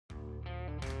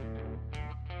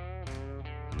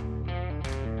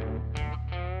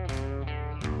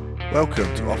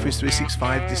Welcome to Office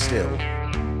 365 Distill. A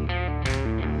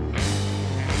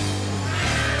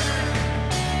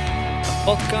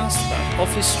podcast about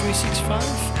Office 365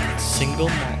 and a single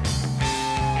man.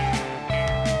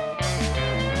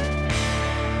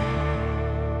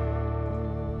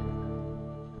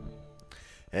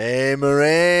 Hey,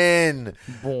 Maureen.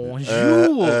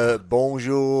 Bonjour.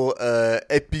 Bonjour.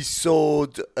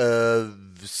 Épisode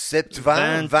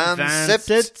 27.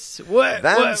 Ouais.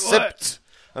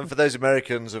 And for those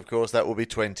Americans, of course, that will be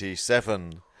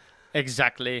 27.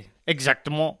 Exactly.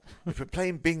 Exactement. If we're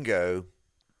playing bingo,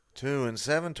 2 and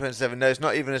 7, 27. No, it's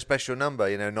not even a special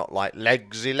number, not like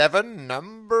legs 11,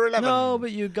 number 11. No,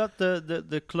 but you got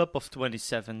the club of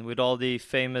 27 with all the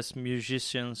famous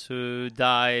musicians who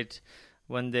died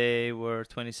when they were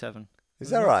 27. Is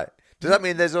that right? Does that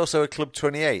mean there's also a club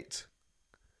 28?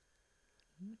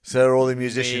 So all the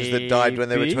musicians that died when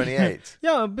they were 28?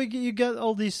 Yeah, but you get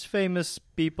all these famous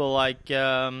people like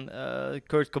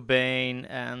Kurt Cobain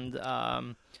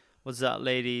and what's that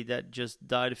lady that just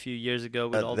died a few years ago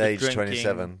with all the age drinking?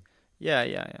 27.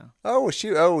 Yeah. Oh,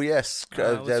 shoot. Oh, yes.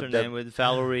 What's her name? With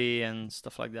Valerie and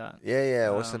stuff like that. Yeah.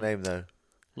 What's her name, though?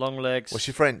 Long legs. Was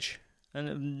she French?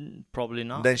 And probably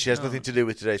not. Then she has nothing to do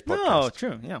with today's podcast. No,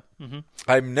 true. Yeah. Mm-hmm.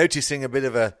 I'm noticing a bit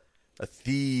of a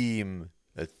theme.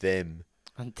 A them.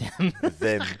 And them.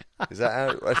 Them. Is that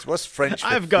how? What's French for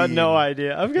I've got theme? no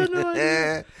idea.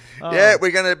 Yeah,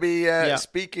 we're going to be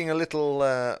speaking a little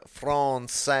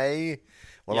Francais.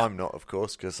 Well, Yeah. I'm not, of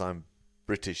course, because I'm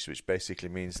British, which basically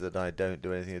means that I don't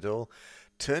do anything at all.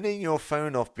 Turning your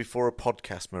phone off before a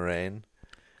podcast, Maureen.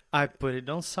 I put it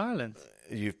on silent.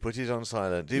 You've put it on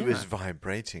silent. It was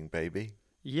vibrating, baby.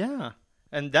 Yeah.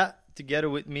 And that together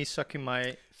with me sucking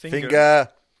my Finger.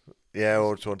 Yeah,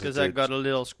 or because I got a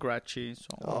little scratchy. So.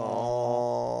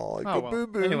 Oh, I got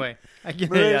boo-boo. Anyway, I get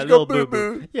Maureen's a little got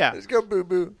boo-boo. Yeah. It's got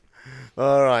boo-boo.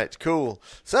 All right, cool.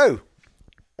 So,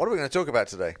 what are we going to talk about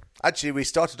today? Actually, we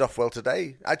started off well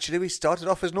today. Actually, we started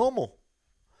off as normal.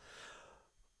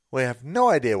 We have no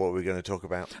idea what we're going to talk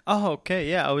about. Oh, okay.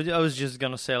 Yeah, I was just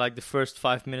going to say like the first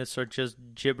 5 minutes are just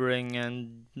gibbering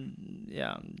and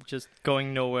just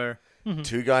going nowhere.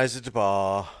 Two guys at a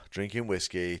bar, drinking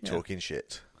whiskey, talking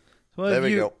shit. There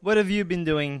we go. What have you been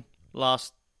doing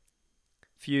last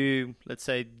few, let's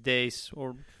say, days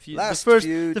or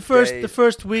the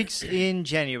first weeks in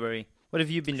January? What have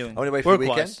you been doing? Only way for the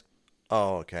weekend?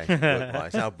 Oh, okay.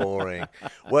 Work-wise. How boring.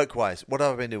 Work-wise. What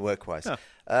have I been doing work-wise? Oh.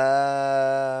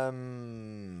 A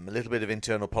little bit of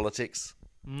internal politics.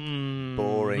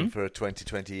 Boring for a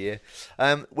 2020 year.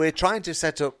 We're trying to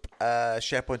set up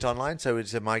SharePoint Online, so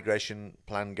it's a migration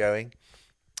plan going.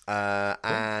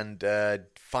 And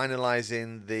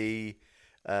finalizing the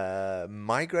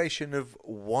migration of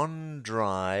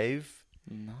OneDrive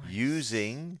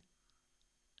using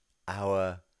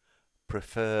our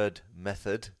preferred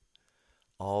method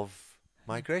of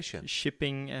migration.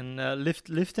 Shipping and lift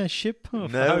and ship?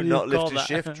 No, not lift and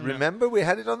shift. Remember, we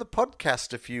had it on the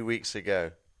podcast a few weeks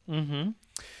ago. Mm-hmm.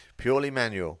 Purely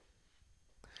manual.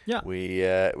 Yeah. We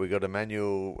got a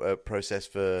manual process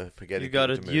for getting. You got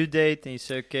a due date, and you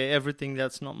say, okay, everything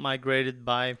that's not migrated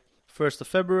by 1st of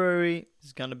February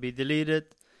is going to be deleted.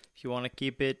 If you want to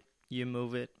keep it, you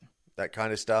move it. That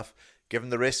kind of stuff. Given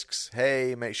the risks,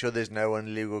 hey, make sure there's no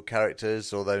illegal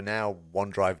characters, although now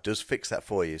OneDrive does fix that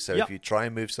for you. So if you try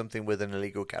and move something with an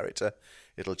illegal character,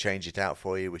 it'll change it out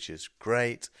for you, which is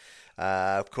great.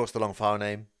 Of course, the long file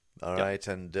name, all right?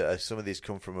 And some of these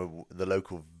come from the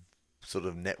local sort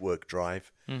of network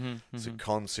drive. So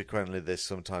consequently, this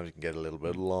sometimes can get a little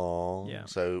bit long. Yeah.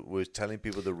 So we're telling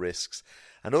people the risks.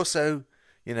 And also,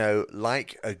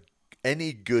 like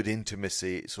any good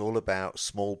intimacy, it's all about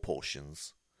small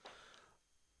portions.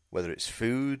 Whether it's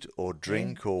food or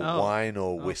drink or wine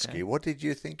or whiskey. Okay. What did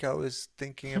you think I was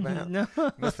thinking about? No.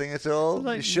 Nothing at all?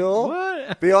 Like, you sure?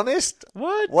 What? Be honest?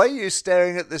 What? Why are you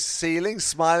staring at the ceiling,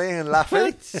 smiling and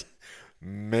laughing?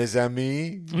 Mes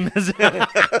amis.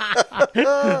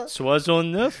 Sois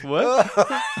neuf, what?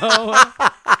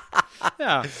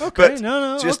 Yeah, okay, but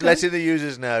no. Just letting the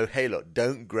users know, hey, look,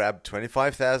 don't grab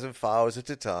 25,000 files at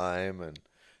a time and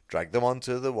drag them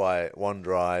onto the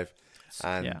OneDrive.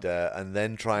 And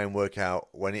then try and work out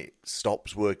when it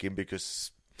stops working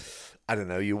because, I don't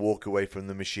know, you walk away from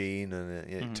the machine and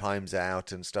it times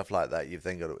out and stuff like that. You've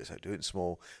then got to do it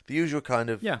small. The usual kind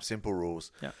of simple rules.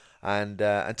 Yeah. And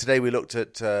today we looked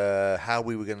at how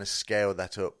we were going to scale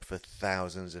that up for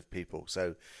thousands of people.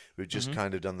 So we've just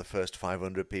kind of done the first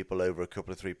 500 people over a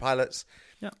couple of 3 pilots.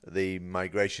 Yeah. The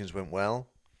migrations went well.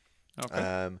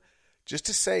 Okay. Just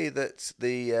to say that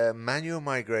the manual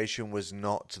migration was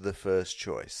not the first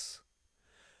choice.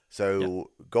 So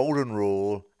golden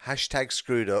rule, hashtag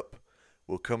screwed up.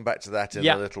 We'll come back to that in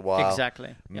a little while.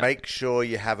 Exactly. Make sure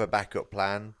you have a backup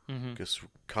plan, because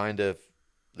kind of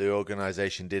the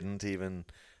organization didn't, even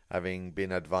having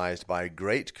been advised by a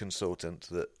great consultant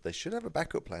that they should have a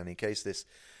backup plan in case this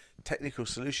technical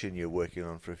solution you're working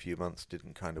on for a few months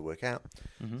didn't kind of work out.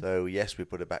 So yes, we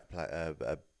put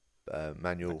a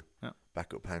manual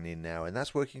backup plan in now, and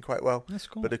that's working quite well. That's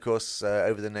cool. But of course,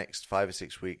 over the next 5 or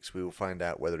 6 weeks, we will find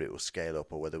out whether it will scale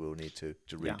up or whether we'll need to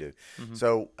redo.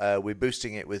 So we're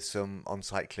boosting it with some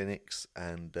on-site clinics,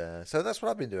 and so that's what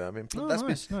I've been doing. I mean, that's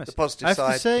been the positive side.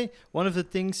 I have to say, one of the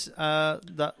things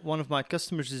that one of my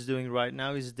customers is doing right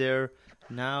now is they're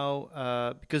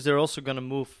now, because they're also going to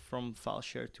move from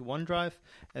FileShare to OneDrive,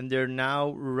 and they're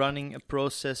now running a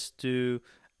process to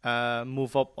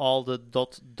move up all the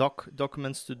 .doc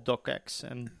documents to docx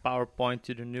and PowerPoint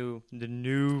to the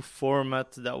new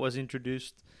format that was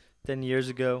introduced 10 years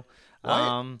ago.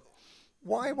 Why?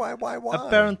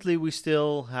 Apparently, we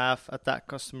still have at that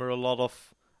customer a lot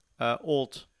of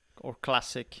old or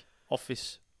classic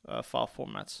Office file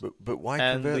formats. But why?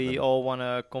 And we all want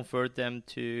to convert them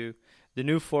to the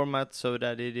new format so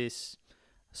that it is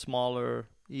smaller,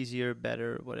 easier,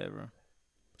 better, whatever.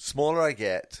 Smaller I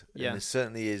get, and it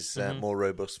certainly is more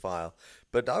robust file.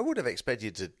 But I would have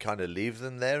expected you to kind of leave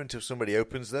them there until somebody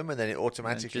opens them, and then it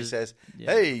automatically says,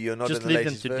 hey, you're not in the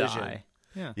latest version. Just leave them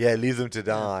to die. Yeah, leave them to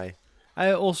die.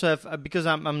 I also have, because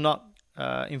I'm not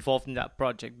involved in that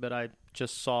project, but I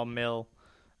just saw mail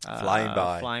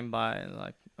flying by,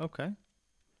 like, okay,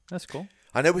 that's cool.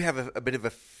 I know we have a bit of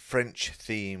a French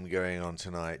theme going on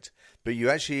tonight, but you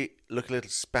actually look a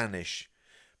little Spanish.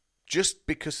 Just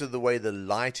because of the way the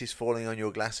light is falling on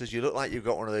your glasses, you look like you've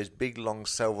got one of those big, long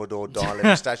Salvador Dali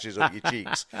moustaches up your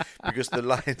cheeks because the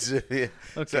lines of the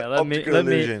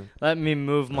let me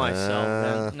move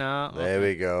myself. Then. No, there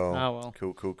we go. Oh,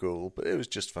 well. Cool. But it was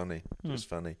just funny. It was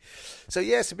funny. So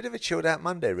yeah, it's a bit of a chilled out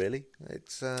Monday, really.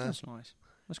 It's that's nice.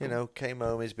 That's cool. You know, came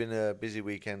home. It's been a busy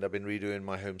weekend. I've been redoing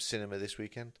my home cinema this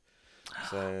weekend,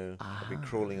 so I've been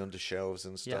crawling under shelves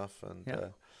and stuff,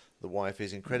 and. The wife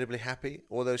is incredibly happy.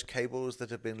 All those cables that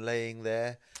have been laying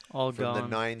there all from gone. The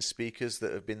 9 speakers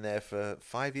that have been there for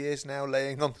 5 years now,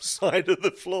 laying on the side of the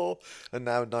floor, and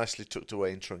now nicely tucked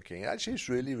away in trunking. Actually, it's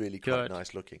really, really quite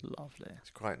nice looking. Lovely.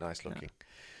 It's quite nice looking.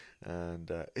 Yeah.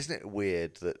 And isn't it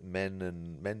weird that men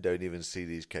don't even see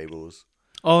these cables?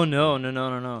 Oh no!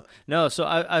 No. So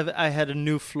I had a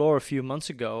new floor a few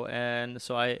months ago, and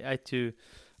so I had to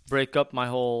break up my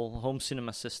whole home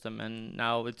cinema system, and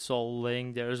now it's all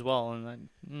laying there as well, and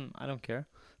I don't care.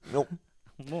 Nope.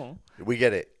 Well, we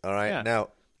get it. All right. Yeah. Now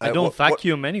I don't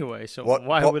vacuum anyway, so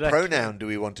why would I? What pronoun do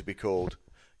we want to be called?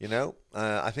 You know,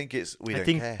 I think it's we don't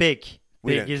care. I think big.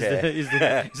 Big is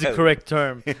the correct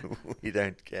term. We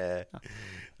don't care.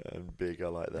 Big, I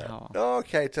like that. Oh,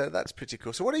 okay, so that's pretty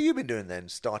cool. So what have you been doing then,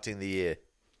 starting the year?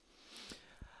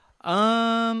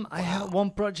 I had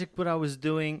one project where I was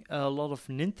doing a lot of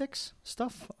Nintex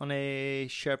stuff on a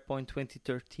SharePoint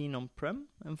 2013 on-prem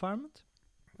environment.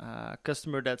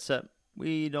 Customer that said,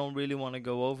 we don't really want to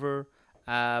go over,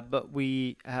 but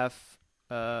we have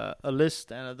a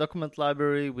list and a document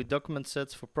library with document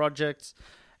sets for projects,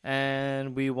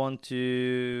 and we want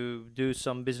to do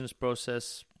some business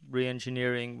process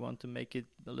re-engineering, want to make it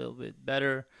a little bit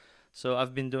better. So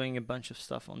I've been doing a bunch of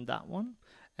stuff on that one.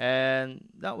 And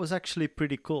that was actually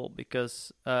pretty cool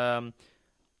because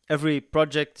every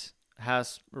project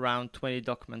has around 20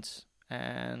 documents.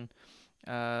 And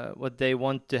what they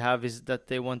want to have is that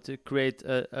they want to create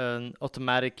an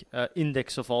automatic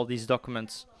index of all these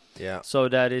documents. Yeah. So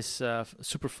that is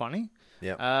super funny.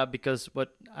 Yeah. Because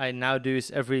what I now do is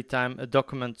every time a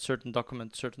certain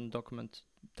document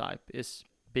type is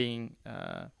being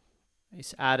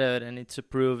is added and it's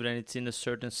approved and it's in a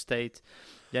certain state,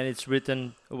 then it's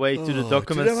written away to the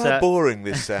document set. Do you know how boring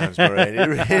this sounds, Moraine? It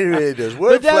really does.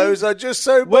 Workflows are just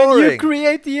so boring. When you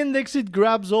create the index, it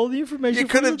grabs all the information. You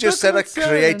could have just said I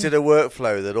created a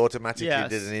workflow that automatically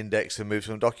did an index and moved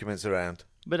some documents around.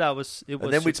 But it was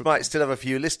and then we might still have a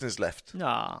few listeners left.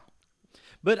 Nah.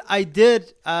 But I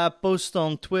did post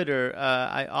on Twitter.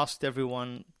 I asked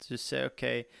everyone to say,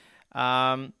 okay,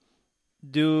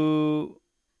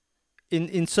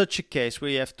 in such a case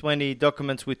where you have 20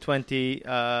 documents with 20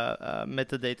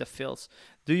 metadata fields,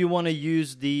 do you want to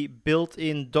use the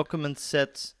built-in document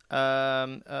set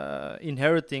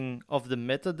inheriting of the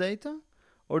metadata?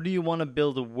 Or do you want to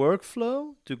build a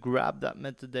workflow to grab that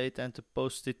metadata and to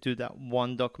post it to that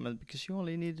one document? Because you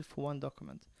only need it for one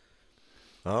document.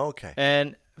 Oh, okay.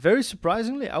 And very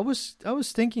surprisingly, I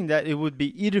was thinking that it would be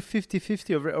either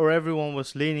 50-50 or everyone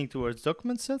was leaning towards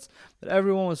document sets, but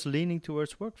everyone was leaning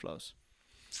towards workflows.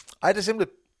 I had a similar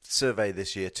survey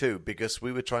this year too, because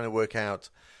we were trying to work out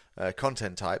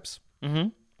content types. Mm-hmm.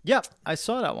 Yeah, I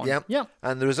saw that one. Yeah.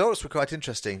 And the results were quite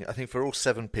interesting. I think for all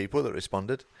 7 people that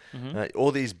responded,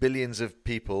 all these billions of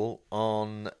people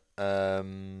on...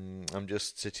 I'm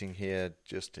just sitting here,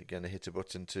 just going to hit a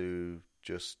button to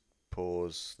just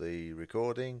pause the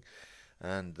recording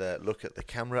and look at the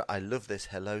camera. I love this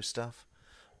hello stuff.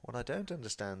 What I don't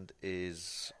understand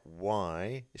is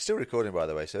why... It's still recording, by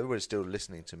the way, so everybody's still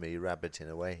listening to me rabbiting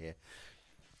away here.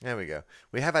 There we go.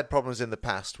 We have had problems in the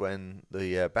past when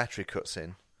the battery cuts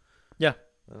in. Yeah.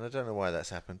 And I don't know why that's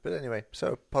happened. But anyway,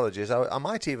 so apologies. I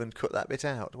might even cut that bit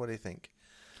out. What do you think?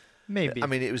 Maybe. I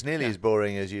mean, it was nearly as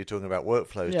boring as you talking about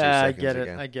workflows 2 seconds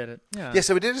ago. I get it. Yeah,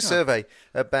 so we did a survey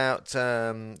about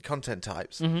content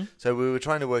types. Mm-hmm. So we were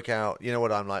trying to work out, you know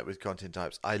what I'm like with content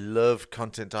types. I love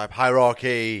content type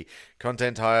hierarchy.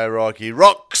 Content hierarchy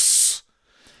rocks!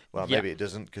 Well, maybe it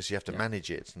doesn't because you have to manage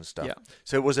it and stuff. Yeah.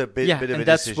 So it was a bit of a decision. And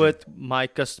that's what my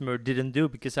customer didn't do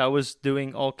because I was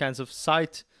doing all kinds of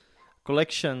site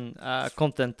collection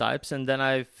content types, and then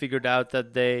I figured out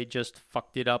that they just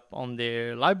fucked it up on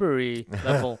their library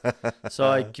level. So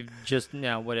I could just,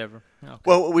 whatever. Okay.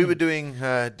 Well, we were doing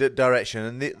direction,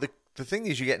 and the thing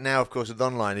is you get now, of course, with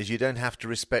online is you don't have to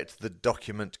respect the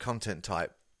document content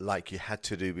type like you had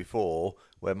to do before,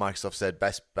 where Microsoft said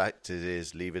best practice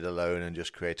is leave it alone and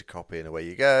just create a copy and away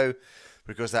you go,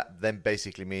 because that then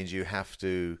basically means you have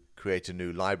to create a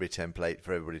new library template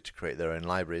for everybody to create their own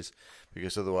libraries,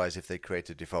 because otherwise if they create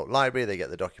a default library, they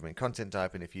get the document content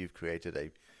type, and if you've created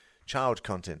a child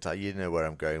content type, you know where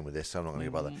I'm going with this, so I'm not going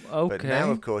to bother. Okay. But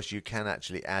now, of course, you can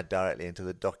actually add directly into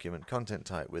the document content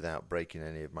type without breaking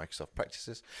any of Microsoft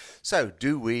practices. So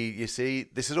you see,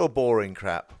 this is all boring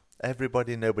crap.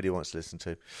 Nobody wants to listen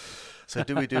to. So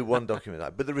do we do one document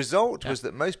type? But the result was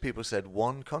that most people said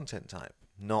one content type,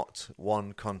 not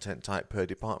one content type per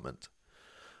department.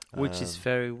 Which is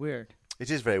very weird.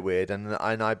 It is very weird, and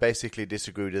I basically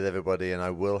disagreed with everybody, and I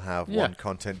will have one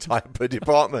content type per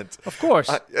department. Of course.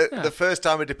 The first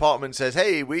time a department says,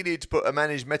 hey, we need to put a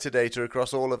managed metadata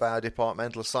across all of our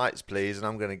departmental sites, please, and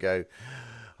I'm going to go...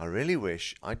 I really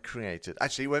wish I'd created...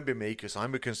 Actually, it won't be me because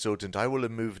I'm a consultant. I will have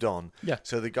moved on. Yeah.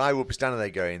 So the guy will be standing there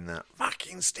going,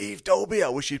 fucking Steve Dolby, I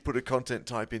wish you'd put a content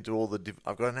type into all the...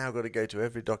 I've now got to go to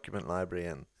every document library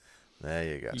and... There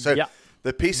you go. So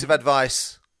the piece of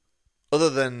advice, other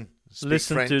than...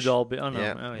 Listen French, to Dolby. Oh,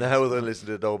 no. No, other than listen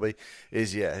to Dolby,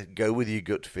 is, go with your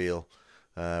gut feel.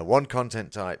 One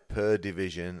content type per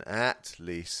division at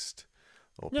least,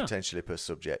 or potentially per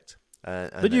subject.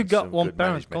 But you got one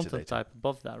parent content type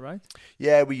above that, right?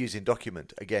 Yeah, we're using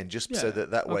document again, just so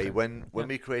that way when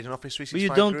we create an Office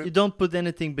 365 but you don't put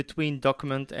anything between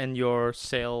document and your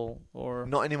sale or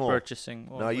not anymore. Purchasing.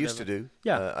 Or I used to do.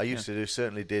 I used to do.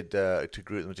 Certainly did to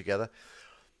group them together.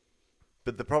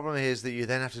 But the problem is that you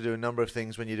then have to do a number of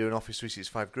things when you do an Office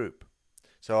 365 group.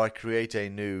 So I create a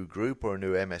new group or a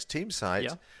new MS Teams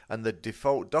site, and the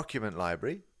default document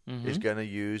library is going to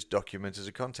use document as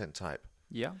a content type.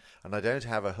 Yeah. And I don't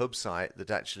have a hub site that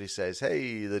actually says,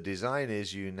 hey, the design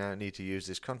is you now need to use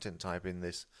this content type in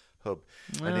this hub.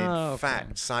 And in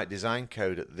fact, site design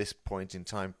code at this point in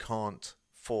time can't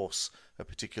force a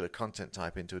particular content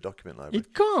type into a document library.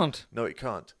 It can't? No, it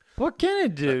can't. What can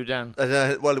it do then?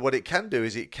 Well, what it can do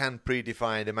is it can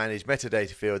predefine a managed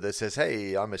metadata field that says,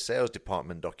 hey, I'm a sales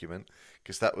department document,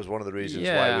 because that was one of the reasons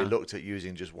why we looked at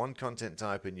using just one content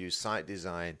type and use site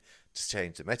design to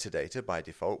change the metadata by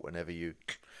default whenever you...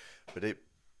 But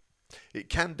it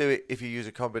can do it if you use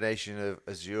a combination of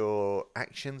Azure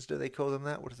Actions, do they call them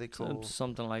that? What do they call?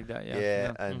 Something like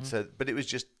that, so, but it was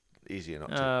just easier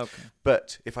not to. Okay.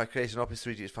 But if I create an Office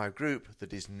 365 group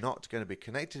that is not going to be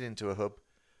connected into a hub,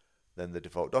 then the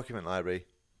default document library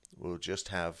will just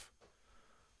have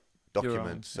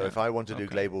documents. So if I want to do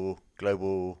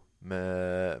global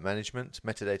management,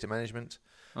 metadata management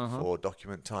for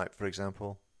document type, for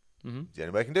example, the only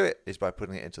way I can do it is by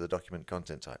putting it into the document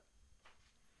content type.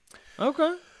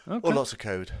 Okay. Or lots of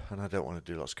code, and I don't want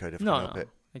to do lots of code if I can help it.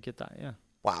 I get that, yeah.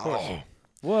 Wow.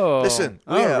 Whoa. Listen,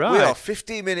 we are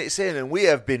 15 minutes in, and we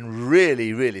have been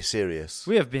really, really serious.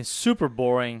 We have been super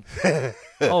boring.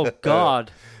 Oh,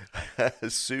 God.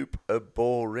 Super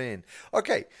boring.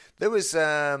 Okay, there was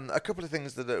a couple of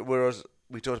things that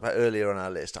we talked about earlier on our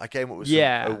list. I came up with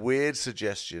a weird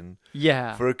suggestion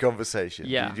for a conversation.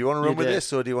 Yeah, do you want to run with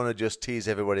this, or do you want to just tease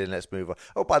everybody and let's move on?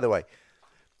 Oh, by the way,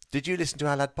 did you listen to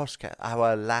our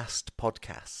last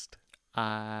podcast?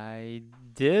 I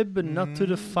did, but not to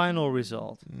the final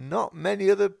result. Not many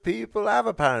other people have,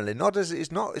 apparently.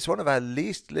 It's one of our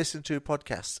least listened to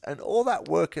podcasts, and all that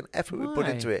work and effort we put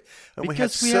into it, and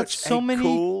because we had so many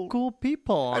cool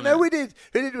people on I know it. we did.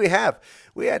 Who did we have?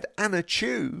 We had Anna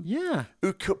Chu,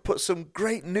 who could put some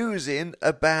great news in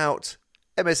about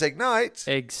MS Ignite.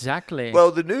 Exactly.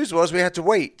 Well, the news was we had to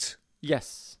wait.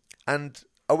 Yes. And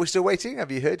are we still waiting?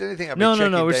 Have you heard anything? No,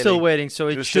 we're still waiting. So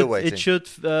it should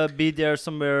be there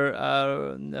somewhere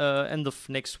end of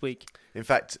next week. In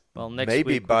fact,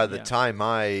 maybe by the time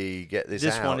I get this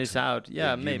out. This one is out.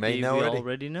 Yeah, maybe we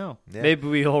already know. Yeah. Maybe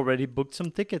we already booked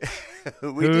some tickets.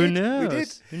 Who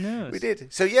knows? Who knows? We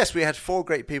did. So, yes, we had 4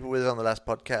 great people with us on the last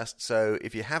podcast. So,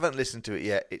 if you haven't listened to it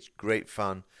yet, it's great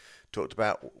fun. Talked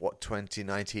about what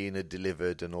 2019 had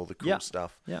delivered and all the cool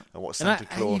stuff. Yeah. And what Santa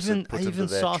Claus had put under their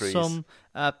trees. I even saw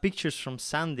some pictures from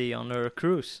Sandy on her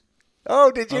cruise.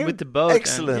 Oh, did you? With the boat.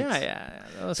 Excellent.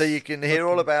 Yeah. So you can hear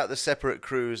all about the separate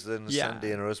cruise than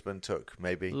Sandy and her husband took,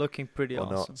 maybe. Looking pretty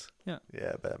or awesome. Not.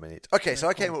 Yeah, but I mean it. Okay, so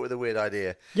I came up with a weird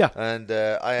idea. Yeah. And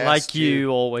I asked like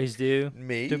you always do.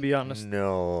 Me? To be honest.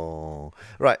 No.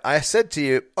 Right, I said to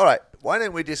you, all right, why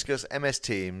don't we discuss MS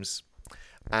Teams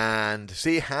and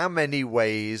see how many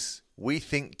ways we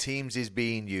think Teams is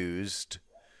being used.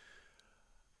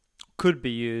 Could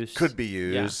be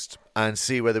used. And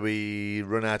see whether we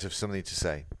run out of something to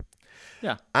say.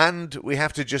 Yeah. And we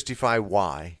have to justify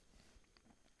why.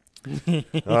 All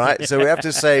right, so we have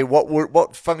to say what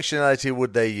functionality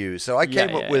would they use. So I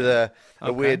came up with a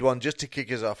weird one just to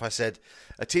kick us off. I said,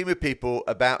 a team of people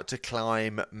about to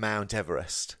climb Mount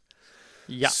Everest.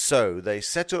 Yeah. So they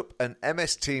set up an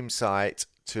MS Teams site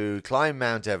to climb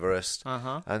Mount Everest.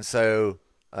 And so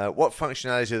what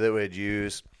functionality they would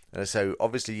use. So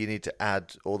obviously you need to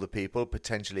add all the people,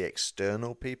 potentially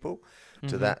external people,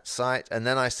 to that site. And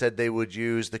then I said they would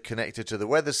use the connector to the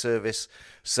weather service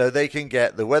so they can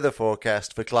get the weather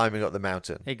forecast for climbing up the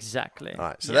mountain. Exactly. All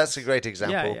right, so that's a great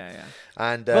example. Yeah.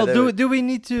 And do we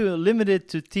need to limit it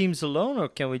to Teams alone, or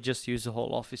can we just use the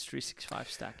whole Office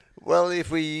 365 stack? Well, if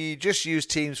we just use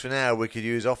Teams for now, we could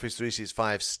use Office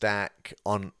 365 stack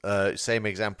on same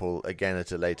example again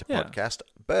at a later podcast.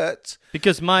 But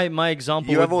because my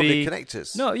example you would have all be, the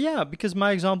connectors. No, because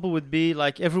my example would be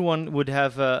like everyone would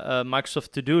have a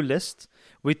Microsoft to-do list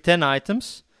with 10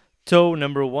 items. Toe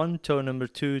number 1, toe number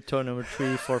 2, toe number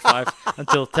 3, 4, 5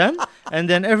 until 10. And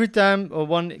then every time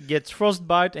one gets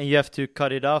frostbite and you have to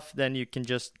cut it off, then you can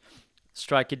just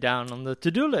strike it down on the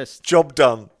to-do list. Job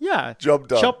done. Yeah. Job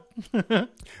done. Chop.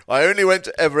 I only went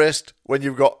to Everest when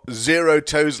you've got 0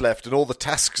 toes left and all the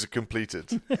tasks are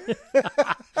completed.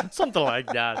 Something like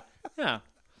that. Yeah.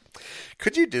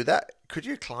 Could you do that? Could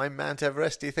you climb Mount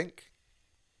Everest, do you think?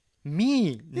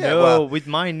 Me? Yeah, no, with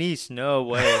my knees, no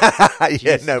way.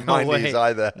 Jeez, no, my knees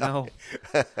either. No.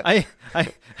 I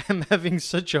am having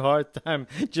such a hard time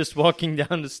just walking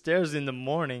down the stairs in the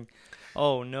morning.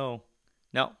 Oh, no.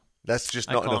 No. That's just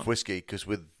not enough whiskey, because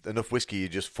with enough whiskey, you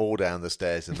just fall down the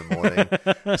stairs in the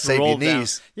morning. Save your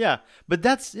knees. Down. Yeah,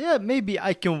 but maybe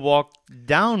I can walk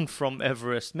down from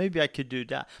Everest. Maybe I could do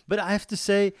that. But I have to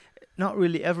say, not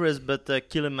really Everest, but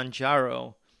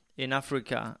Kilimanjaro in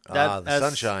Africa. The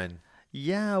sunshine.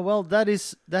 Yeah, well, that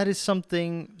is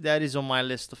something that is on my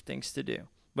list of things to do.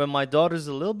 When my daughter's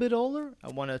a little bit older, I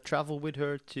want to travel with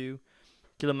her to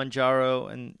Kilimanjaro,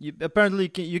 and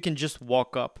apparently you can just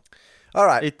walk up. All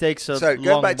right. It takes a So long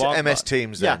go back walk, to MS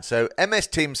Teams then. Yeah. So MS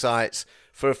Teams sites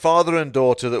for a father and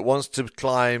daughter that wants to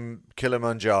climb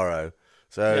Kilimanjaro.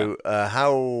 So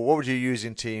what would you use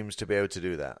in Teams to be able to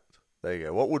do that? There you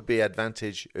go. What would be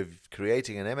advantage of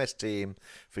creating an MS team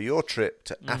for your trip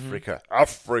to Africa?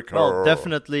 Africa. Well,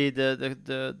 definitely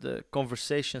the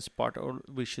conversations part, or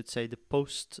we should say the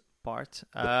post part.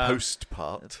 The post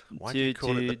part. Why do you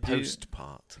call it the post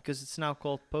part? Because it's now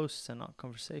called posts and not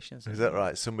conversations. Is that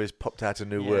right? Somebody's popped out a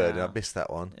new word. I missed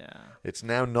that one. Yeah. It's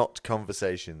now not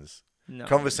conversations. No,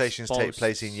 conversations take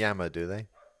place in Yammer, do they?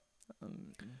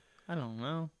 I don't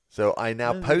know. So I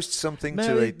now post something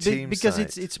to a team because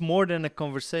site. it's more than a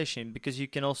conversation, because you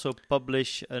can also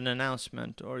publish an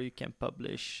announcement, or you can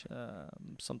publish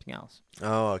something else.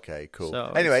 Oh, okay, cool. So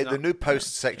anyway, the new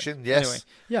post section, yes. Anyway,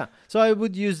 yeah, so I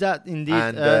would use that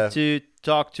indeed to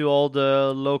talk to all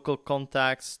the local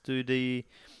contacts, to the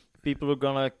people who are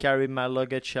going to carry my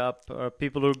luggage up, or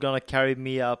people who are going to carry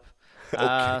me up.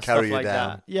 Carry you like down.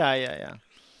 That. Yeah.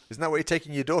 Isn't that what you're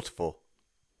taking your daughter for?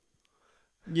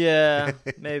 Yeah,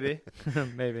 maybe.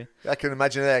 Maybe. I can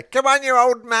imagine there. Come on, you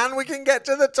old man, we can get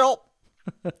to the top.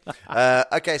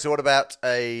 Okay, so what about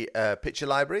a picture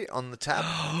library on the tab?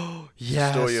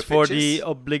 Yes, Store your for pictures. the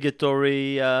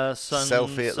obligatory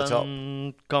Selfie at the top.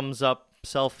 sun comes up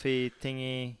selfie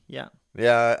thingy. Yeah.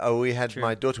 Yeah, we had True.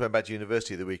 my daughter went back to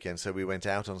university the weekend, so we went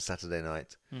out on Saturday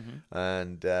night,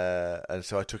 and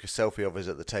so I took a selfie of us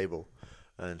at the table,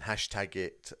 and hashtag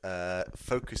it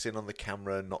focusing on the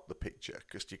camera, not the picture,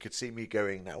 because you could see me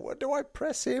going, now what do I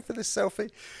press here for this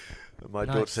selfie? And my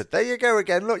daughter said, there you go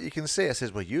again, look, you can see. I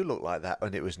says, well, you look like that.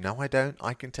 And it was, no, I don't.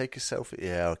 I can take a selfie.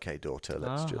 Yeah, okay, daughter,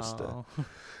 let's just...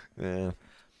 yeah.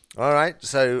 All right,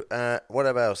 so what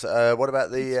else? What about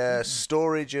the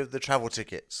storage of the travel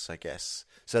tickets, I guess?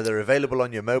 So they're available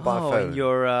on your mobile phone.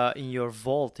 in your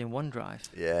vault in OneDrive.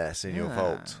 Yes, in your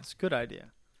vault. It's a good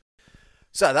idea.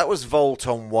 So that was Vault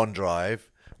on OneDrive.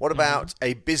 What about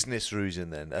a business reason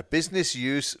then? A business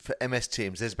use for MS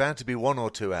Teams? There's bound to be one or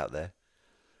two out there.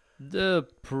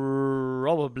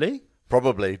 Probably.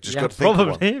 Probably. Just got to think of one.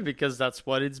 Probably, because that's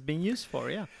what it's being used for,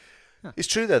 yeah. It's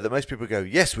true, though, that most people go,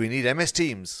 yes, we need MS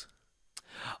Teams.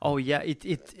 Oh, yeah.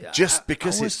 Just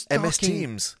because it's MS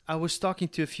Teams. I was talking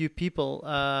to a few people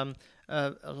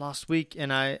last week,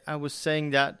 and I was saying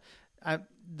that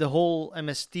the whole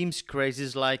MS Teams craze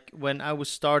is like when I was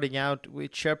starting out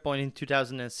with SharePoint in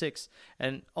 2006,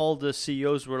 and all the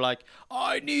CEOs were like,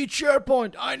 I need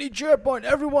SharePoint,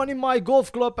 everyone in my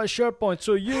golf club has SharePoint,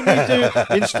 so you need to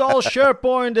install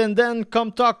SharePoint and then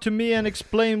come talk to me and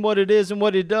explain what it is and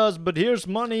what it does, but here's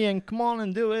money and come on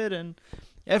and do it. And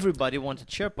everybody wanted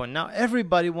SharePoint. Now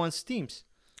everybody wants Teams.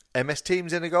 MS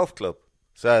Teams in a golf club.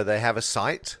 So they have a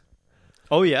site.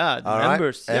 Oh, yeah, the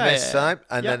members. Right. MS site.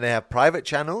 And then they have private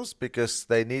channels because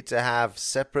they need to have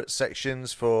separate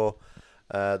sections for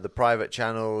the private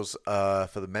channels for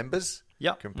the members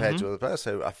compared to other players.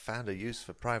 So I found a use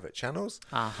for private channels.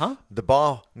 The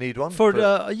bar need one.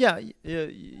 The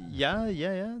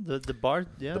bar.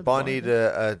 Yeah, the bar need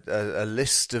a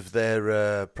list of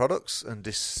their products and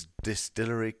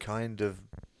distillery kind of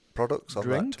products on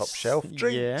that top shelf.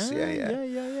 Drinks.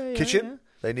 Yeah. Kitchen. Yeah.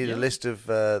 They need a list of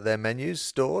their menus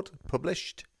stored,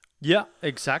 published. Yeah,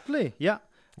 exactly. Yeah.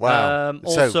 Wow.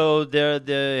 Also,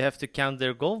 they have to count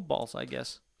their golf balls, I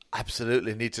guess.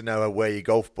 Absolutely. Need to know where your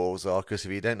golf balls are, because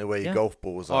if you don't know where your golf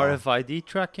balls are... RFID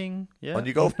tracking. Yeah. On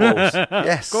your golf balls.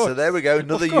 Yes. So there we go.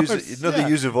 Another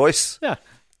user voice. Yeah.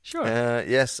 Sure.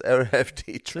 Yes,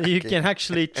 RFID tracking. So you can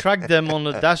actually track them on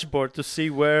the dashboard to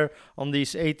see where on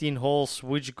these 18 holes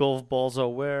which golf balls are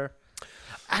where.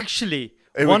 Actually...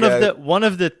 One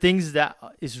of the things that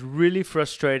is really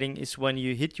frustrating is when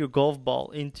you hit your golf ball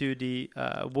into the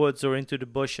woods or into the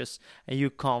bushes and you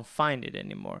can't find it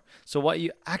anymore. So what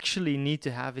you actually need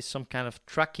to have is some kind of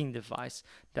tracking device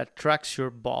that tracks your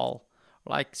ball,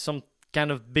 like some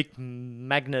kind of big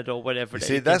magnet or whatever. You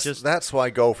see, that's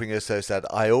why golfing is so sad.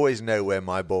 I always know where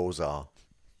my balls are.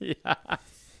 Yeah.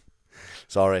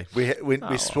 Sorry, we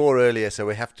swore earlier, so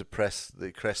we have to press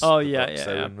the crest. Oh,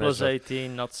 yeah. Plus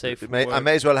 18, not safe. I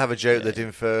may as well have a joke that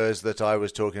infers that I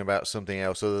was talking about something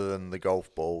else other than the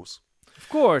golf balls. Of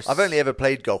course. I've only ever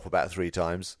played golf about 3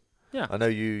 times. Yeah. I know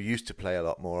you used to play a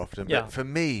lot more often, but for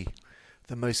me,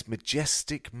 the most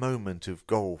majestic moment of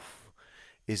golf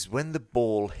is when the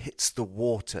ball hits the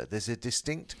water. There's a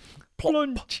distinct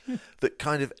plop that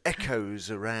kind of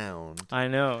echoes around. I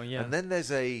know, yeah. And then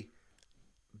there's a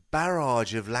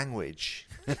barrage of language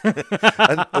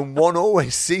and one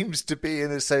always seems to be in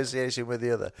association with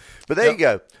the other, but there you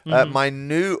go. My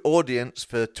new audience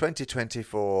for 2020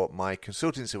 for my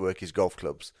consultancy work is golf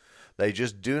clubs. They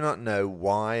just do not know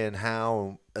why and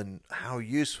how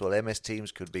useful MS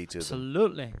Teams could be to them.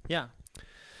 Absolutely, yeah.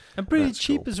 And pretty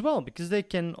cheap as well, because they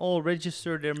can all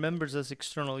register their members as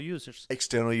external users.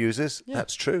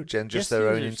 That's true, Jen. Just their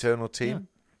own internal team.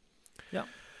 Yeah.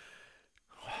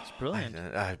 It's brilliant.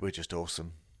 We're just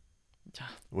awesome.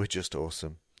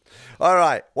 All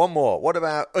right, one more. What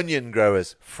about onion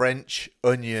growers? French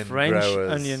onion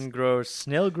growers.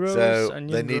 Snail growers. So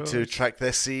they need to track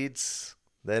their seeds,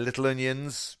 their little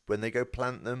onions, when they go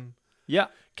plant them. Yeah.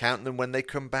 Count them when they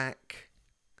come back.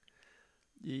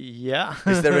 Yeah.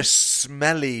 Is there a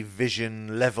smelly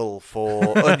vision level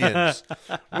for onions?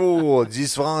 Oh,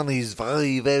 this one is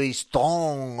very, very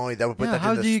strong.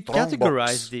 How do you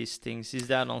categorize these things? Is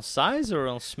that on size or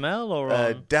on smell or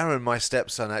on... Darren, my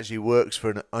stepson, actually works for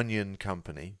an onion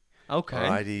company. Okay.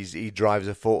 Right? He drives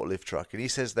a forklift truck, and he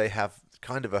says they have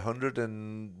kind of 100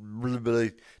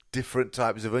 and different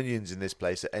types of onions in this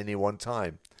place at any one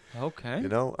time. Okay. You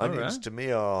know, All onions right. to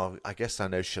me are, I guess I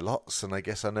know shallots, and I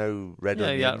guess I know red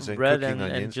Yeah, you onions got and red cooking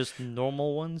and onions. just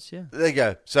normal ones. Yeah. There you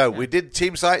go. So Yeah. we did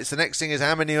team sites. The next thing is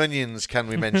how many onions can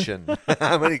we mention?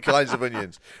 How many kinds of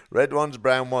onions? Red ones,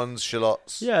 brown ones,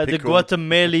 shallots. Yeah, the pickled,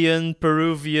 Guatemalan,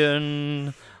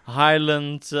 Peruvian,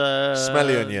 Highland.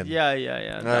 Smelly onion. Yeah.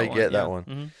 I get that yeah. one.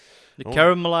 Mhm. The Oh.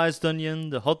 caramelized onion,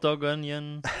 the hot dog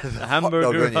onion, the hamburger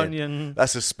hot dog onion.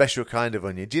 That's a special kind of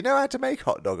onion. Do you know how to make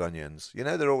hot dog onions? You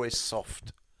know they're always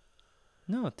soft.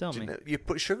 No, tell Do me. you know, you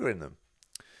put sugar in them.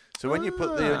 So when you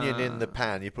put the onion in the Ah.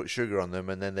 pan, you put sugar on them,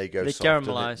 and then they go They soft. and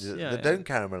caramelize, They, yeah, they yeah. don't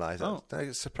caramelize. Oh.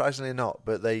 No, surprisingly not,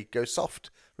 but they go soft,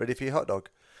 ready for your hot dog.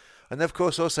 And of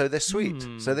course, also they're sweet,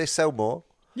 so they sell more.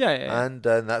 Yeah. And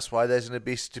that's why there's an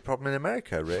obesity problem in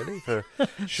America, really, for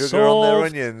sugar on their Solved.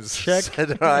 onions. Check.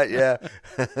 Right, yeah.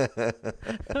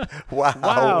 Wow.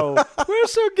 Wow, we're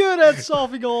so good at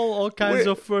solving all kinds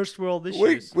We're- of first world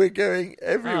We're, issues. we're going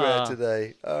everywhere Ah.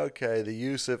 today. Okay, the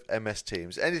use of MS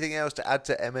Teams. Anything else to add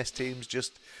to MS Teams?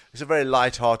 Just it's a very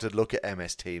light-hearted look at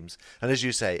MS Teams. And as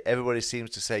you say, everybody seems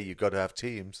to say you've got to have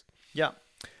Teams. Yeah.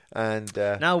 And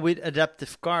Now with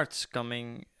adaptive cards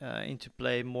coming into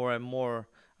play more and more,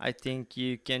 I think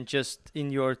you can just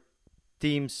in your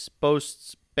Teams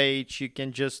posts page, you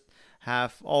can just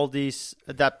have all these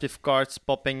adaptive cards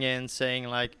popping in saying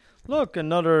like, look,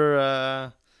 another,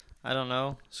 I don't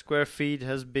know, square feet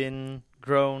has been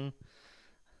grown,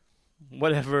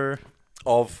 whatever,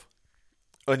 of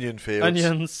onion fields.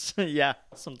 onions, yeah,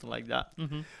 something like that.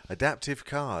 Hmm. Adaptive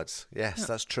cards. Yes, Yeah.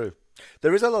 that's true.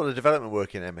 There is a lot of development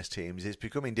work in MS Teams. It's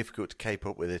becoming difficult to keep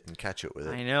up with it and catch up with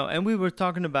it. I know, and we were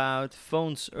talking about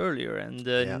phones earlier, and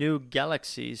the Yeah. new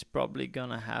Galaxy is probably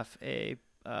gonna have a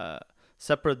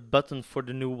separate button for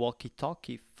the new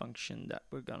walkie-talkie function that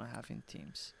we're gonna have in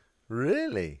Teams.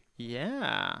 Really?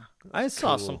 Yeah, I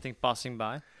saw cool. something passing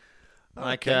by,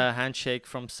 like Okay. a handshake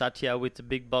from Satya with the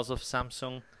big boss of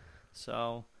Samsung.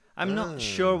 So I'm Ah. not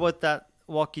sure what that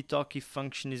walkie-talkie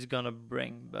function is gonna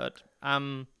bring, but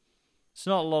it's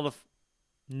not a lot of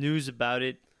news about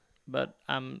it. But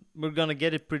we're gonna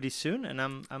get it pretty soon, and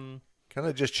I'm Can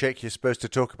I just check you're supposed to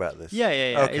talk about this? yeah.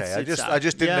 Okay, It's I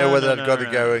just didn't out. know whether No, I'd got to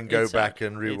no, go no. and go It's back out.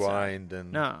 and It's out. rewind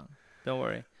and No, don't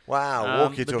worry. wow,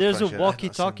 walkie-talkie but there's function. a I've not seen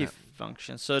walkie-talkie that.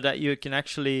 function so that you can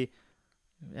actually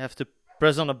have to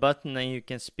press on a button and you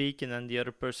can speak, and then the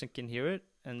other person can hear it,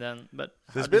 and then but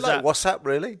So it's how a bit does like that- WhatsApp,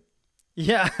 really.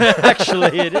 Yeah,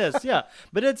 actually it is. Yeah,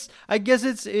 but I guess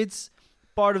it's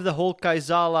part of the whole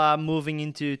Kaizala moving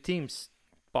into Teams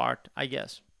part, I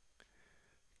guess.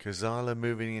 Kazala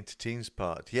moving into Teams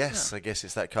part. Yes, I guess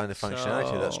it's that kind of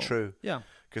functionality. That's So, true. Yeah.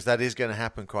 Because that is going to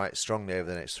happen quite strongly over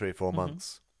the next 3 or 4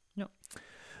 months. Yeah.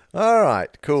 All right,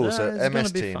 cool. So it's gonna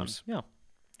MS be Teams. fun.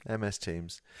 Yeah. MS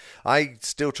Teams. I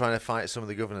still trying to fight some of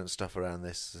the governance stuff around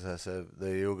this. So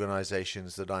the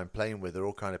organisations that I'm playing with are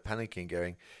all kind of panicking,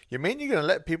 going, "You mean you're going to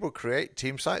let people create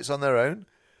team sites on their own?"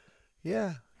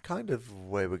 Yeah, kind of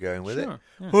where we're going with it. Sure,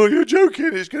 yeah. Oh, you're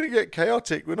joking! It's going to get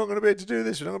chaotic. We're not going to be able to do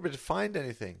this. We're not going to be able to find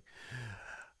anything.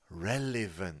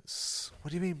 Relevance.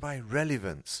 What do you mean by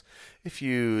relevance? If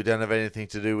you don't have anything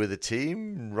to do with the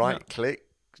team, right-click,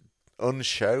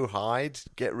 unshow, hide,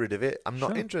 get rid of it. I'm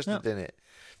not Sure, interested in it.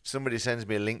 If somebody sends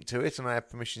me a link to it and I have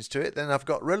permissions to it, then I've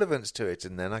got relevance to it,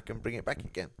 and then I can bring it back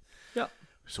again. Yeah.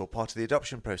 It's all part of the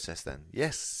adoption process then.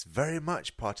 Yes, very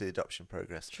much part of the adoption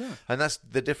progress. Sure. And that's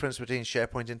the difference between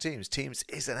SharePoint and Teams. Teams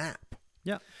is an app.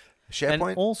 Yeah. SharePoint,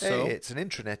 And also- hey, it's an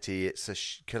intranet-y, it's a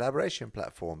collaboration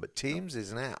platform, but Teams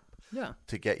is an app Yeah.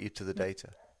 to get you to the data.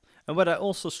 And what I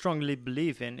also strongly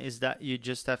believe in is that you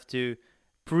just have to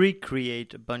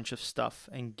pre-create a bunch of stuff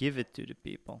and give it to the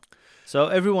people. So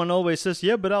everyone always says,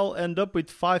 yeah, but I'll end up with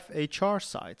 5 HR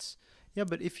sites. Yeah,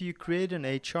 but if you create an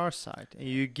HR site and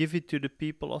you give it to the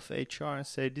people of HR and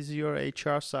say, this is your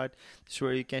HR site, this is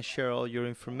where you can share all your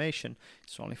information.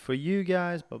 It's only for you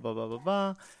guys, blah, blah, blah, blah,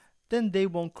 blah. Then they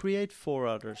won't create 4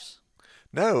 others.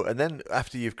 No, and then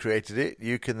after you've created it,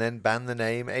 you can then ban the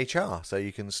name HR, so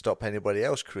you can stop anybody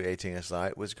else creating a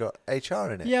site that's got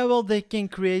HR in it. Yeah, well, they can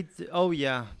create.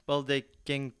 Well, they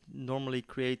can normally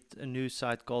create a new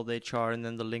site called HR, and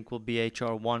then the link will be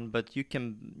HR1. But you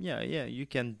can, you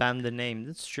can ban the name.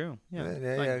 That's true. Yeah,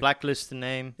 Yeah. blacklist the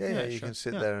name. Yeah, you sure. can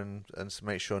sit Yeah. there and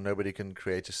make sure nobody can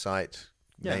create a site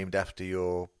Yeah. named after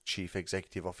your chief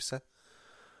executive officer.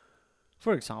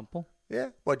 For example. Yeah.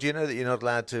 Well, do you know that you're not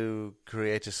allowed to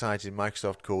create a site in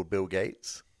Microsoft called Bill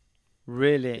Gates?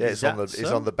 Really? Yeah, Is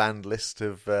it's on the banned list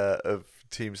of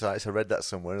team sites. I read that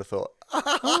somewhere and I thought,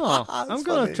 Oh, That's I'm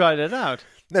gonna funny. try that out.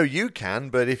 No, you can,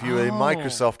 but if you were in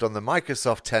Microsoft on the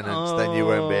Microsoft tenants, then you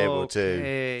won't be able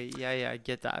to. Yeah, I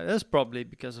get that. That's probably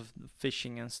because of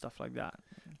phishing and stuff like that.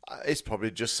 It's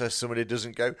probably just so somebody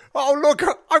doesn't go, oh, look,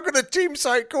 I've got a team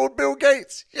site called Bill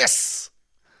Gates. Yes.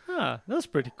 That's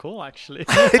pretty cool, actually.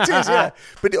 It is, yeah.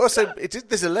 But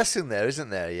there's a lesson there, isn't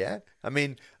there? Yeah. I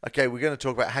mean, okay, we're going to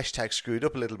talk about hashtag screwed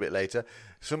up a little bit later.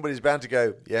 Somebody's bound to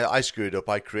go, yeah, I screwed up.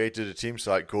 I created a team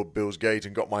site called Bill's Gate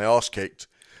and got my arse kicked.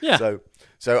 Yeah.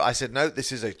 So I said, no,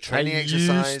 this is a training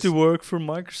exercise. I used to work for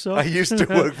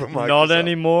Microsoft. Not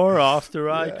anymore after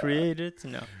I created.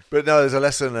 No. But no, there's a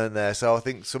lesson learned there. So I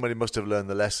think somebody must have learned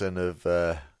the lesson of,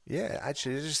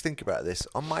 actually, just think about this.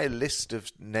 On my list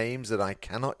of names that I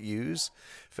cannot use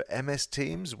for MS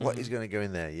Teams, what is going to go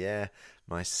in there? Yeah,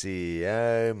 my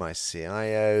CEO, my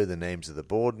CIO, the names of the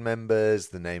board members,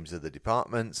 the names of the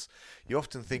departments. You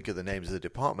often think of the names of the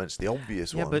departments, the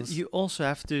obvious ones. Yeah, but you also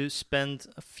have to spend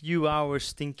a few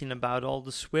hours thinking about all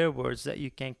the swear words that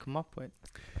you can come up with.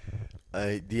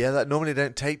 That normally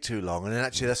don't take too long. And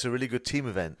actually, that's a really good team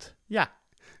event. Yeah.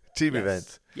 Team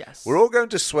event. Yes. We're all going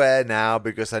to swear now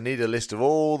because I need a list of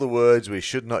all the words we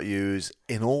should not use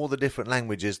in all the different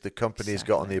languages the company's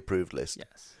got on the approved list.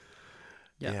 Yes.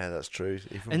 Yeah, that's true.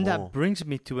 And that brings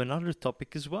me to another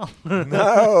topic as well.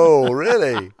 No,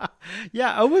 really?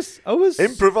 Yeah, I was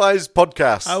improvised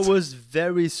podcast. I was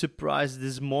very surprised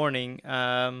this morning.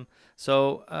 I've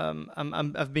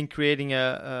been creating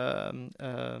a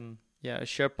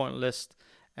SharePoint list,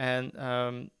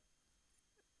 and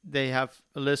they have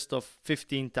a list of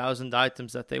 15,000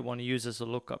 items that they want to use as a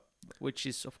lookup, which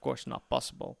is of course not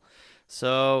possible.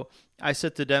 So I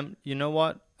said to them, you know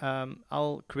what?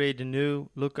 I'll create a new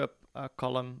lookup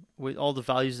column with all the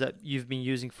values that you've been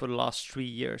using for the last 3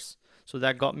 years. So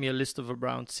that got me a list of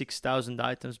around 6,000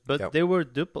 items, but there were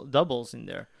doubles in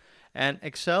there. And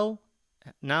Excel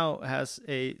now has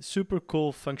a super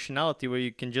cool functionality where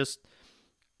you can just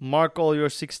mark all your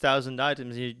 6,000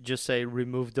 items. You just say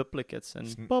remove duplicates,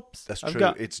 and pops. That's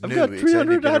true. It's new. It's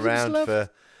only been around for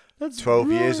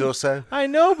 12 years or so. I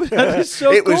know, but that is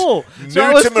so it cool. Was so new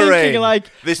I was to Marine. Thinking, like,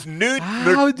 this new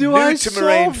to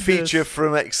Marine feature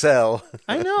from Excel.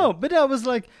 I know, but I was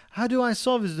like, how do I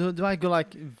solve this? Do I go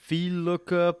like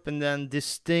VLOOKUP and then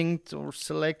distinct or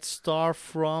select star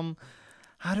from?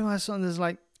 How do I solve this?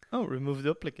 Like, remove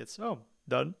duplicates.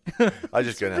 Done. I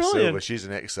just go and ask Silver. She's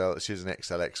an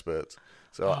Excel expert.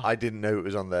 So I didn't know it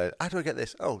was on there. How do I get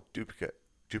this? Oh, duplicate.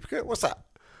 Duplicate? What's that?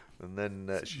 And then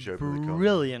she showed me the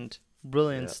column.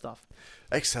 Brilliant stuff.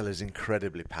 Excel is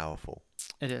incredibly powerful.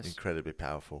 It is. Incredibly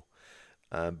powerful.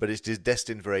 But it's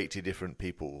destined for 80 different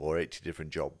people or 80 different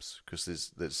jobs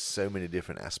because there's so many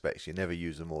different aspects. You never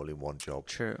use them all in one job.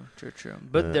 True.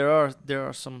 But there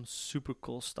are some super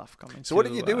cool stuff coming. So what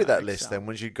did you do with that Excel. list then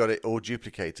once you got it all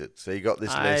duplicated? So you got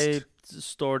this list. I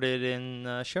stored it in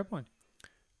SharePoint.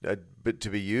 But to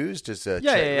be used as a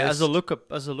checklist? As a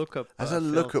lookup. As a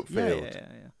lookup field.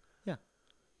 Yeah.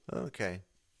 Okay.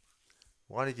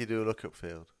 Why did you do a lookup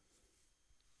field?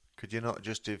 Could you not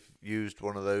just have used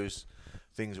one of those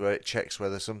things where it checks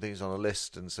whether something's on a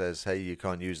list and says, hey, you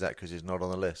can't use that because it's not on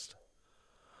the list?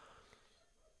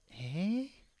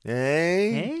 Hey?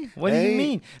 What do you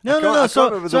mean? No. I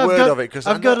can't remember the word of it because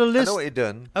I know what you've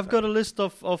done. I've got a list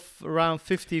of around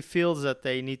 50 fields that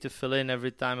they need to fill in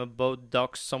every time a boat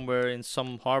docks somewhere in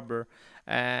some harbor.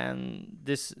 And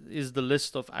this is the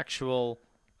list of actual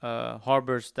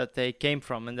harbors that they came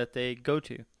from and that they go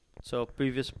to. So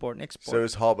previous port and export. So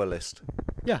it's harbor list.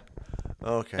 Yeah.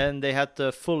 Okay. And they had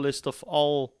the full list of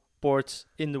all ports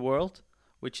in the world,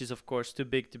 which is of course too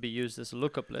big to be used as a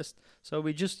lookup list. So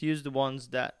we just use the ones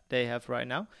that they have right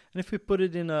now. And if we put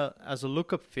it as a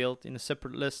lookup field in a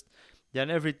separate list, then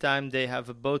every time they have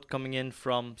a boat coming in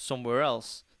from somewhere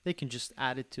else, they can just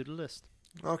add it to the list.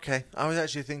 Okay. I was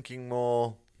actually thinking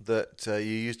more that you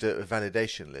used a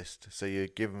validation list. So you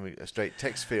give them a straight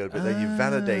text field, but then you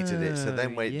validated it. So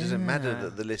then it doesn't matter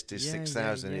that the list is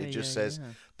 6,000. It just says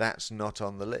that's not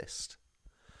on the list.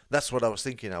 That's what I was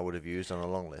thinking I would have used on a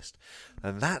long list.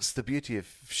 And that's the beauty of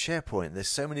SharePoint. There's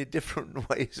so many different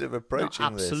ways of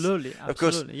approaching this. Absolutely. Of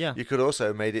course, you could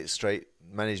also made it straight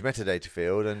manage metadata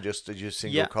field and just a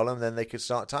single column. Then they could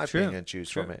start typing and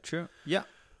choose from it. True. Yeah.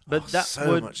 But that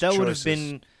would have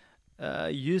been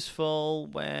useful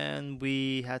when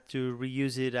we had to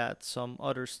reuse it at some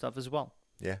other stuff as well.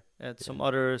 Yeah. At some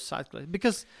other site.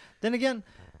 Because then again,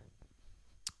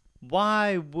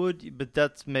 why would, but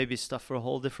that's maybe stuff for a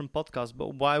whole different podcast,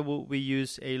 but why would we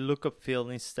use a lookup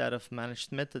field instead of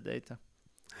managed metadata?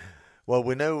 Well,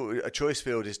 we know a choice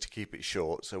field is to keep it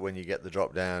short, so when you get the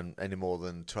drop down, any more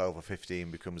than 12 or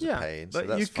 15 becomes a pain. But so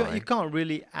that's fine. you can't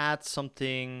really add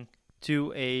something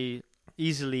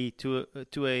easily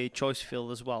to a choice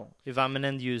field as well. If I'm an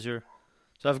end user,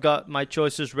 so I've got my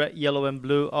choices red, yellow, and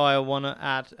blue. Oh, I want to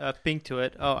add pink to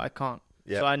it. Oh, I can't.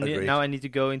 Yeah, so I need to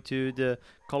go into the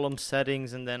column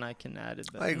settings and then I can add it.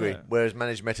 But I agree. Whereas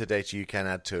managed metadata, you can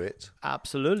add to it.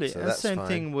 Absolutely. So and that's same fine.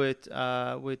 thing with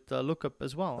lookup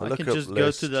as well. I can lookup just go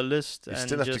list, to the list. You and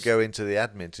still have to go into the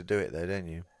admin to do it, though, don't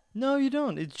you? No, you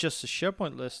don't. It's just a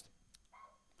SharePoint list.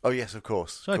 Oh, yes, of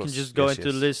course. So I can just go into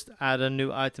the list, add a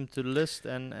new item to the list,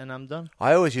 and I'm done.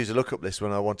 I always use a lookup list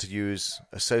when I want to use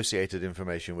associated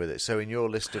information with it. So in your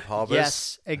list of harbours,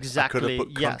 yes, exactly. I could have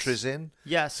put countries in.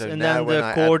 Yes, so and now then when the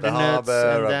I coordinates, add the harbour,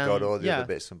 and I've then got all the other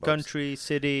bits and bobs. Country,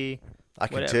 city. I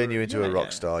can whatever. turn you into a rock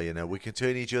yeah. star, you know. We can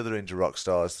turn each other into rock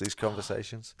stars, these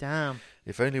conversations. Damn.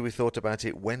 If only we thought about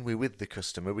it when we're with the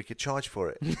customer, we could charge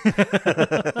for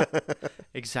it.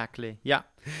 Exactly, yeah.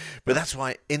 But that's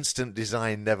why instant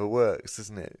design never works,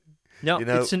 isn't it? No, you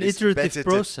know, it's an iterative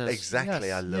process. Exactly,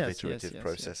 yes, I love yes, iterative yes,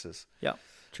 processes. Yeah,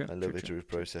 true. I love iterative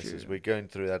processes. We're going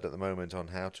through that at the moment on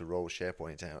how to roll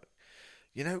SharePoint out.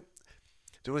 You know,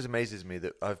 it always amazes me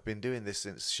that I've been doing this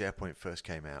since SharePoint first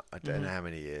came out. I don't know how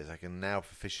many years. I can now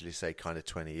officially say kind of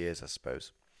 20 years, I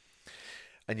suppose.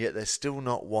 And yet there's still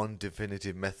not one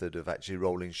definitive method of actually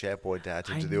rolling SharePoint out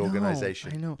into the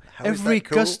organization. I know. How is Every that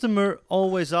cool? customer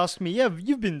always asks me, "Yeah,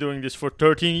 you've been doing this for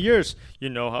 13 years. You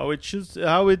know how it's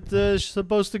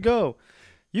supposed to go.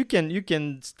 You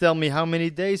can tell me how many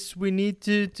days we need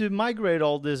to migrate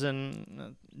all this."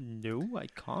 And no, I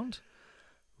can't.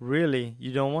 Really,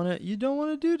 you don't want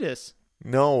to do this.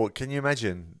 No, can you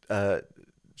imagine?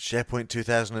 SharePoint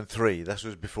 2003. That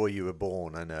was before you were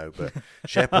born, I know, but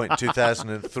SharePoint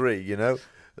 2003. You know,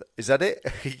 is that it?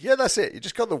 Yeah, that's it. You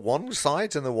just got the one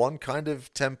site and the one kind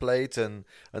of template, and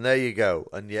there you go.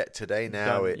 And yet today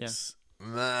now it's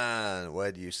man,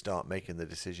 where do you start making the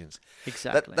decisions?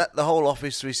 Exactly. That the whole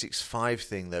Office 365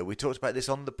 thing, though. We talked about this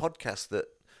on the podcast that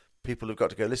people have got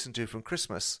to go listen to from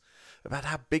Christmas about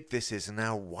how big this is and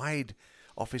how wide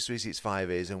Office 365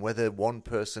 is and whether one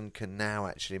person can now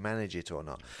actually manage it or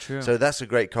not. True. So that's a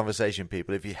great conversation,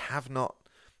 people. If you have not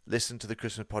listened to the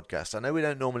Christmas podcast, I know we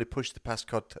don't normally push the past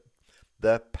podcasts.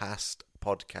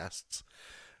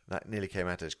 That nearly came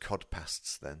out as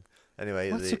codpasts then.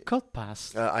 Anyway, what's a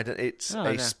codpast? It's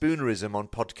spoonerism on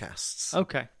podcasts.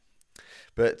 Okay.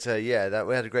 But that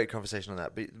we had a great conversation on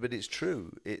that. But it's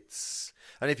true.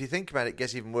 And if you think about it, it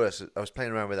gets even worse. I was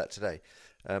playing around with that today.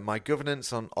 My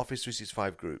governance on Office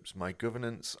 365 groups, my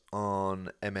governance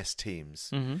on MS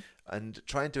Teams, and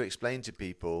trying to explain to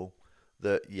people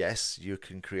that, yes, you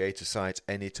can create a site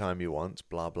anytime you want,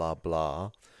 blah, blah,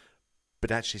 blah,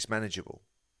 but actually it's manageable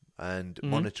and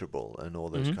monitorable and all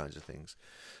those kinds of things.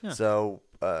 Yeah. So,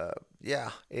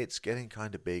 it's getting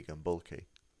kind of big and bulky.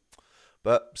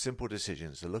 But simple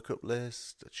decisions, a lookup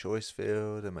list, a choice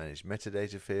field, a managed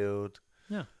metadata field.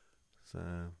 Yeah. So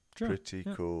pretty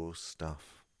cool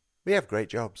stuff. We have great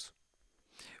jobs.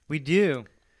 We do.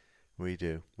 We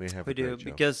do. We have a great job.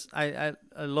 Because I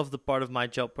love the part of my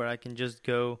job where I can just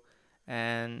go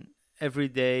and every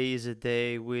day is a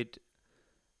day with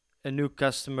a new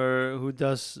customer who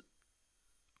does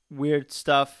weird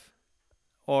stuff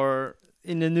or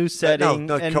in a new setting.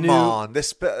 No, come on.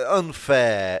 This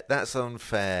unfair. That's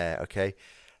unfair, okay?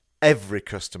 Every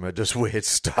customer does weird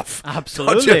stuff.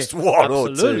 Absolutely. Not just one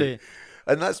Absolutely. or two.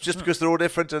 And that's just because they're all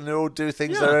different and they all do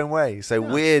things their own way. So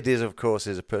weird is, of course,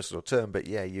 is a personal term. But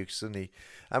yeah, you suddenly,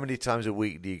 how many times a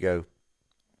week do you go,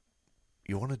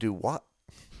 you want to do what?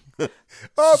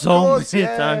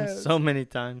 So many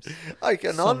times. I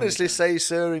can honestly say,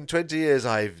 sir, in 20 years,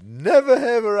 I've never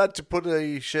ever had to put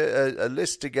a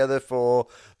list together for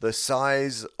the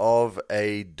size of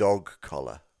a dog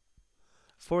collar.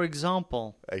 For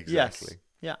example. Exactly.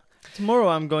 Yes. Yeah. Tomorrow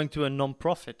I'm going to a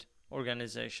non-profit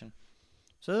organization.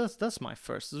 So that's my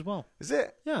first as well. Is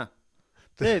it? Yeah.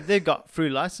 They got free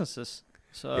licenses.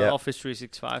 So Office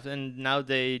 365, and now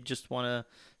they just want to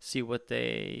see what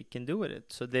they can do with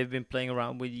it. So they've been playing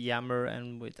around with Yammer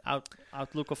and with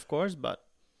Outlook, of course, but...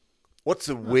 What's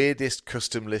the weirdest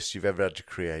custom list you've ever had to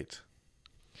create?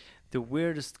 The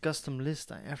weirdest custom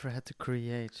list I ever had to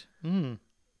create?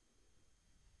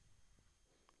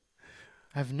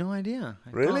 I have no idea.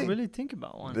 I can't really think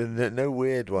about one. No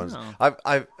weird ones. No.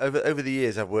 I've over the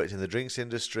years I've worked in the drinks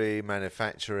industry,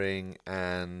 manufacturing,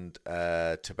 and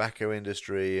tobacco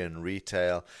industry and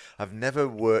retail. I've never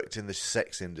worked in the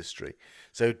sex industry.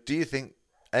 So, do you think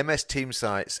MS Team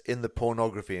sites in the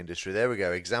pornography industry? There we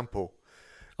go. Example.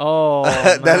 Oh,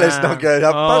 No, let's not go.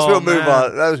 Perhaps we'll move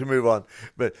man. on. Let's move on.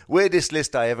 But weirdest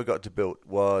list I ever got to build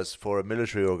was for a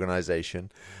military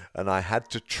organization, and I had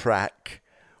to track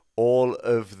all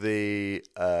of the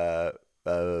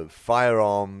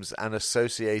firearms and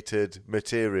associated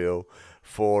material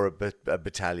for a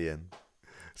battalion.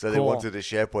 So they Cool. wanted a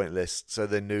SharePoint list, so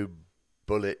they knew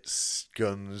bullets,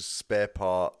 guns, spare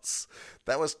parts.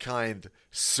 That was kind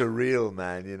surreal,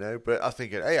 man, you know. But I'm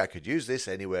thinking, hey, I could use this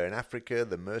anywhere in Africa,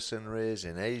 the mercenaries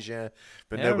in Asia.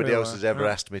 But nobody else has ever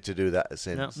asked me to do that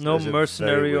since. No It was a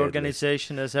mercenary very weird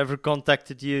organization has ever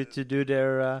contacted you to do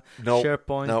their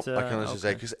SharePoint. No, I can honestly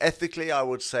say, because ethically I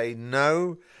would say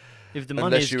no, if the money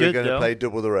unless is you were good, going to though. play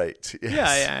double the rate. Yes.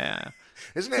 Yeah.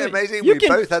 Isn't it amazing? You We can-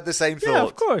 both had the same thought. Yeah,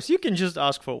 of course. You can just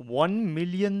ask for $1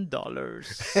 million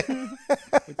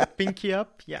with the pinky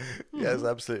up. Yeah. Yes,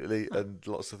 absolutely. And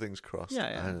lots of things crossed.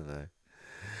 Yeah. I don't know.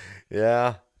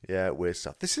 Yeah, weird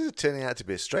stuff. This is turning out to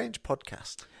be a strange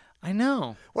podcast. I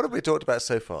know. What have we talked about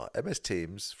so far? MS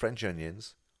Teams, French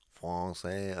onions,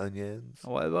 Francais onions,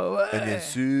 onion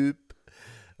soup.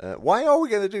 Why are we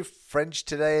going to do French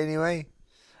today anyway?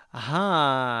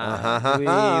 Aha. Do we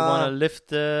want to lift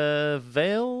the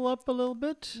veil up a little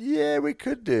bit? Yeah, we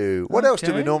could do. What else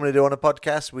do we Okay. normally do on a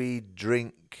podcast? We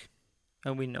drink.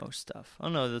 And we know stuff. Oh,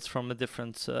 no, that's from a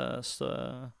different It was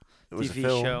a TV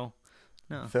film. show.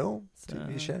 No. Film?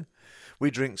 TV show?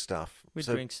 We drink stuff. We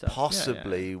So drink stuff. Yeah,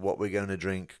 possibly what we're going to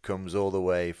drink comes all the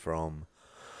way from...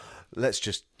 Let's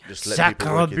just let people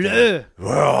Sacre work it bleu! out.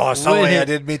 Oh, sorry, Will I it-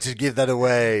 didn't mean to give that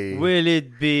away. Will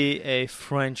it be a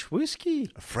French whiskey?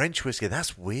 A French whiskey,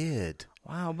 that's weird.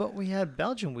 Wow, but we had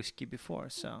Belgian whiskey before,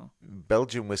 so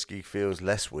Belgian whiskey feels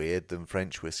less weird than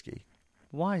French whiskey.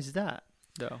 why is that,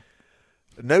 though?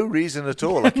 No reason at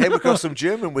all. I came across some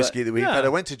German whiskey that we yeah. had. I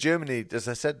went to Germany, as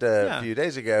I said Yeah. a few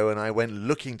days ago, and I went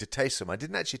looking to taste some. I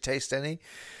didn't actually taste any,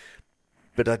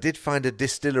 but I did find a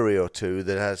distillery or two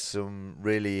that has some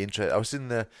really interesting... I was in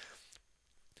the...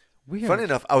 Weird. Funny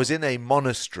enough, I was in a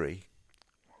monastery.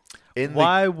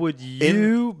 Why would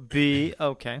you be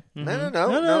okay? No.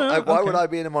 Mhm. Why okay. would I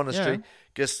be in a monastery?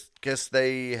 Yeah. Because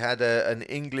they had an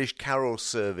English carol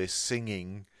service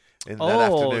singing in that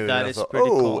Oh, afternoon. that And I is thought, pretty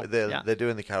cool. they're Yeah.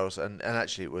 doing the carols, and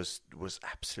actually it was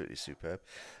absolutely superb.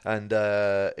 And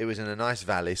it was in a nice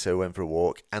valley, so we went for a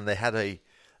walk. And they had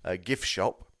a gift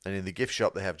shop, and in the gift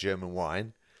shop they have German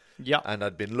wine. Yeah. And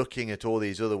I'd been looking at all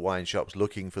these other wine shops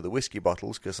looking for the whiskey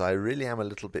bottles because I really am a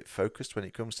little bit focused when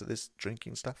it comes to this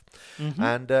drinking stuff. Mm-hmm.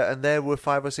 And there were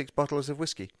 5 or 6 bottles of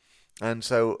whiskey. And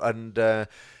so, But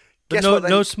guess no, what?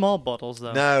 no small bottles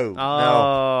though. No.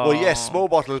 Well, yes, small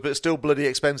bottles, but still bloody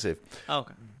expensive.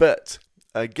 Okay. But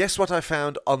guess what I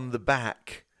found on the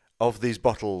back of these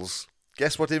bottles?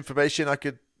 Guess what information I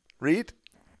could read?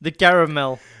 The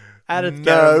caramel. Added No.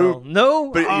 caramel.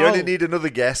 No. But you only need another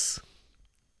guess.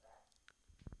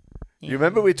 You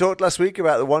remember we talked last week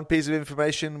about the one piece of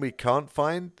information we can't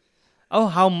find? Oh,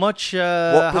 how much? What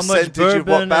How much percentage bourbon of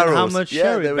what and barrels? how much yeah,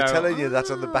 sherry they were barrel? telling you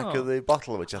that's on the back of Oh. the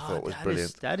bottle, which I thought was that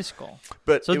brilliant. that is cool.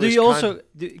 But So it do was you kind also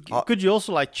of- could you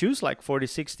also like choose like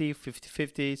 40-60,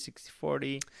 50-50,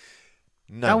 60-40?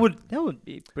 No. That would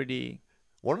be pretty.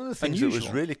 One of the things that was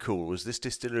unusual. really cool was this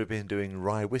distillery had been doing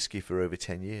rye whiskey for over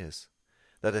 10 years.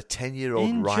 They had a 10-year-old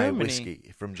In rye Germany?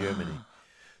 whiskey from Germany.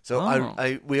 So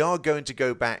Oh. we are going to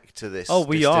go back to this Oh,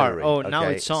 we are. distillery, Oh, now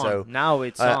okay? it's on. So, Now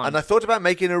it's on. and I thought about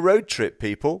making a road trip,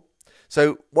 people.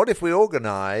 So what if we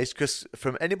organised, because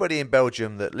from anybody in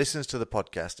Belgium that listens to the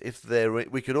podcast,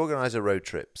 we could organise a road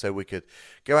trip. So we could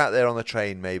go out there on the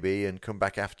train maybe and come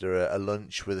back after a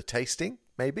lunch with a tasting,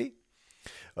 maybe.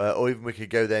 Or even we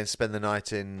could go there and spend the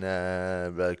night in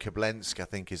Koblensk, I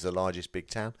think is the largest big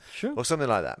town. Sure. Or something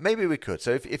like that. Maybe we could.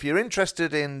 So if you're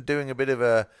interested in doing a bit of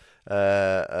a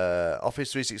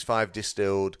Office 365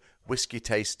 distilled whiskey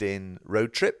tasting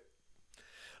road trip,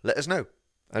 let us know.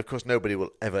 And of course, nobody will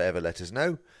ever let us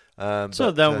know.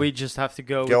 So then we just have to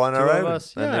go go with on two our of own,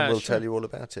 us. and Yeah, then we'll sure. tell you all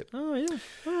about it. Oh yeah.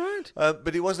 All right.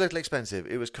 But it was a little expensive.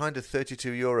 It was kind of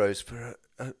 €32 for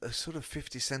a sort of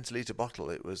 50 centilitre bottle.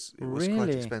 It was quite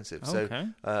Really? expensive. Okay.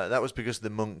 So that was because the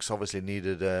monks obviously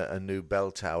needed a new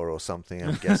bell tower or something,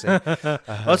 I'm guessing.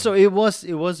 Also, it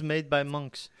was made by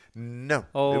monks. No,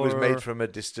 it was Or- made from a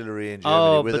distillery in Germany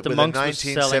Oh, with, but the with a monks were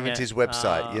selling it. 1970s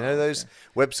website. You know Ah, those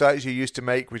websites you used to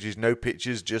make, which is no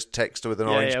pictures, just text with an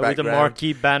orange with the background.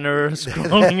 marquee banner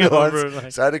scrolling over.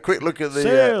 Like, So I had a quick look at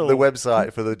Sale. the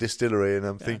website for the distillery, and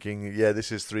I'm thinking,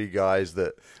 this is 3 guys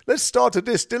that let's start a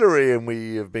distillery, and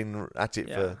we have been at it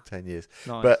Yeah. for 10 years.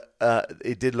 nice. But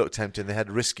it did look tempting. They had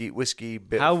whiskey.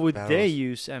 How would they barrels.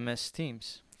 use MS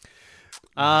Teams?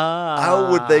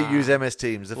 How would they use MS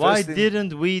Teams? Why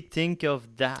didn't we think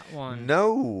of that one?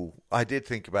 No, I did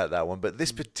think about that one, but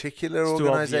this particular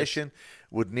organization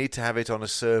would need to have it on a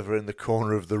server in the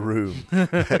corner of the room.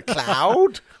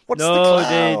 Cloud? What's the cloud?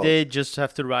 No, they just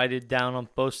have to write it down on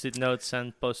Post-it notes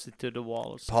and post it to the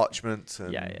wall. Parchment.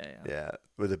 And, yeah.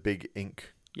 With a big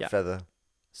ink feather.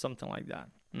 Something like that.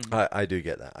 Mm-hmm. I do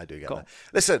get that.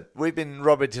 Listen, we've been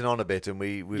robbiting on a bit and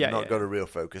we've not got a real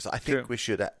focus. I think we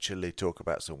should actually talk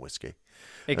about some whiskey.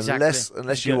 Exactly.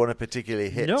 Unless you want to particularly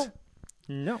hit.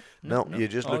 No, you're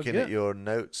just looking at your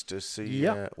notes to see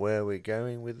where we're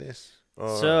going with this.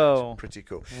 So pretty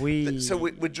cool.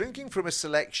 We're drinking from a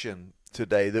selection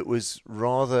today that was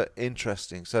rather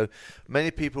interesting. So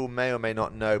many people may or may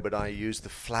not know, but I use the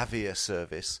Flavia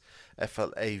service,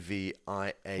 Flavia,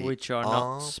 which are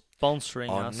not sponsoring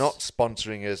us. Not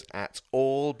sponsoring us at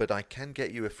all, but I can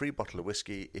get you a free bottle of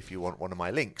whiskey if you want one of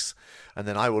my links. And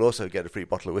then I will also get a free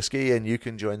bottle of whiskey and you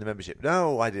can join the membership.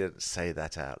 No, I didn't say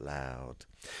that out loud.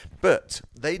 But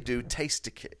they do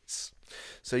taster kits.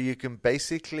 So you can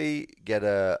basically get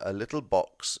a little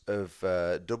box of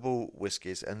double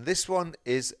whiskies. And this one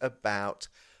is about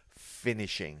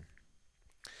finishing.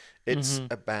 It's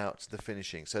about the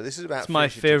finishing. So this is about. It's my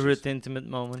favorite intimate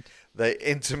moment. The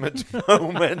intimate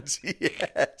moment,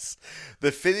 yes.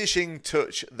 The finishing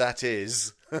touch. That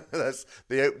is. That's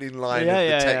the opening line of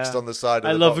the text on the side of the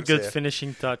box. I love a good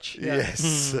finishing touch.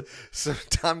 Yes. So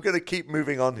I'm going to keep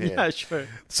moving on here. Yeah, sure.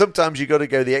 Sometimes you got to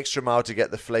go the extra mile to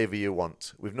get the flavour you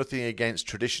want. We've nothing against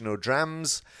traditional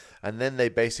drams. And then they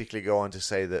basically go on to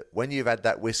say that when you've had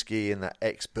that whiskey in that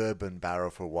ex-bourbon barrel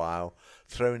for a while,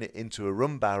 throwing it into a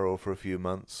rum barrel for a few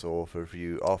months or for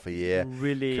half a year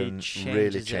really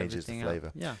changes the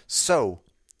flavour. Yeah. So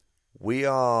we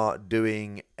are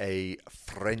doing a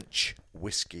French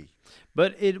whiskey.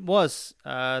 But it was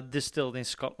distilled in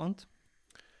Scotland.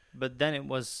 But then it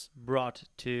was brought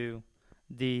to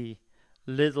the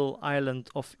little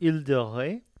island of Ile de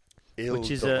Ré,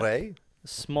 which is a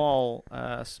small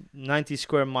 90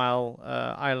 square mile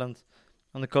island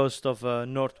on the coast of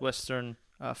northwestern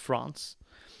France.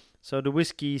 So the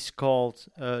whiskey is called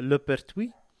Le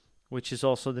Pertuis, which is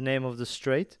also the name of the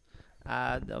strait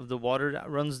of the water that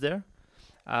runs there.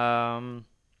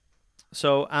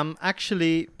 So I'm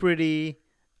actually pretty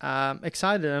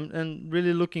excited and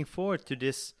really looking forward to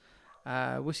this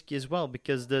whiskey as well,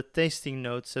 because the tasting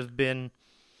notes have been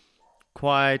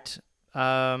quite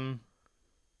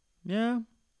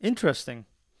interesting.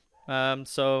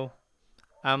 So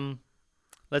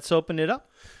let's open it up.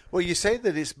 Well, you say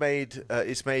that it's made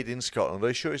in Scotland. Are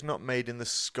you sure it's not made in the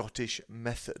Scottish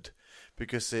method?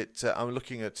 Because I'm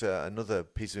looking at another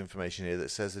piece of information here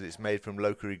that says that it's made from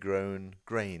locally grown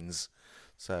grains.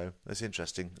 So that's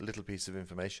interesting. A little piece of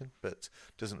information, but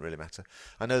doesn't really matter.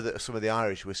 I know that some of the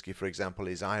Irish whiskey, for example,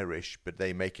 is Irish, but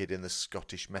they make it in the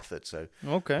Scottish method. So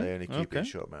they only keep it in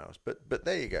short barrels. But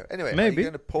there you go. Anyway, are you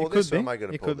going to pour this or am I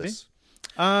going to pour this?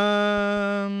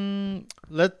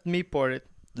 Let me pour it.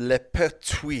 Le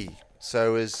Pertuis.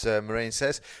 So as Moraine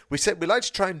says, we like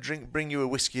to try and bring you a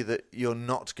whiskey that you're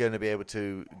not going to be able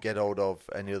to get hold of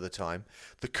any other time.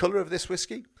 The colour of this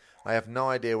whiskey, I have no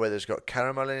idea whether it's got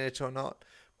caramel in it or not,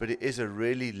 but it is a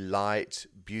really light,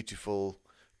 beautiful,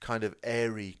 kind of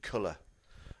airy colour.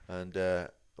 And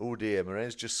oh dear,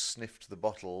 Moraine's just sniffed the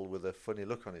bottle with a funny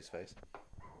look on his face.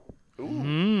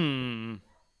 Ooh.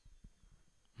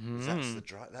 That's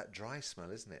that dry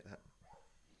smell, isn't it?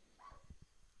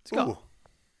 It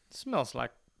smells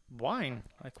like wine,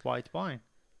 like white wine.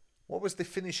 What was the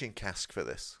finishing cask for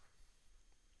this?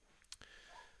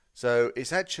 So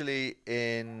it's actually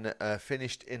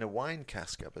finished in a wine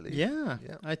cask, I believe. Yeah,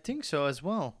 I think so as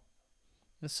well.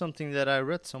 It's something that I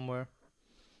read somewhere.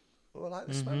 Oh, I like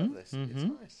the smell of this. It's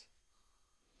nice.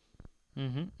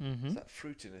 It's that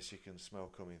fruitiness you can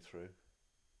smell coming through.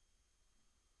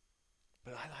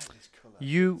 But I like this colour.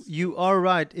 You are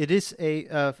right. It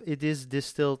is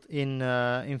distilled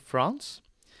in France,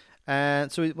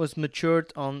 and so it was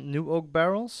matured on new oak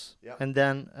barrels, and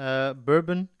then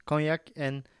bourbon, cognac,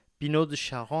 and Pinot de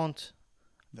Charente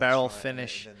barrel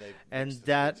finish, and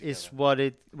that is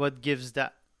what gives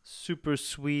that super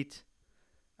sweet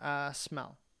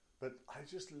smell. But I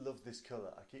just love this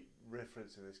colour. I keep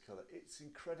referencing this colour. It's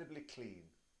incredibly clean.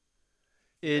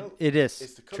 It is.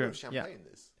 It's the colour of champagne.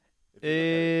 Yeah. This.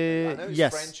 I know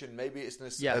it's French, and maybe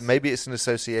it's an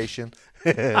association.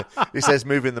 It says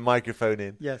moving the microphone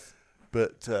in. Yes,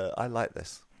 but I like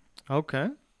this. Okay.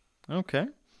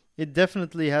 It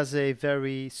definitely has a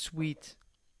very sweet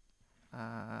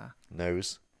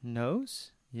nose.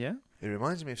 Yeah. It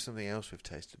reminds me of something else we've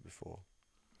tasted before.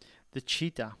 The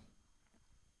cheetah.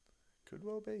 Could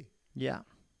well be. Yeah,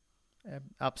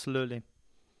 absolutely.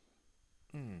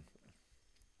 Mm.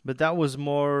 But that was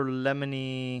more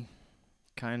lemony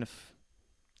kind of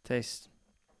taste.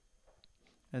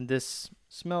 And this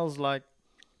smells like,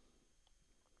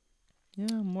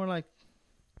 more like,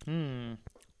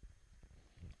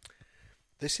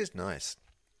 This is nice.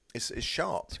 It's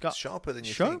sharp. It's sharper than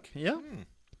you sharp, think. yeah.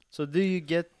 So do you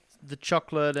get the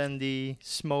chocolate and the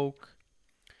smoke?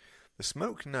 The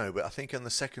smoke, no, but I think on the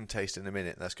second taste in a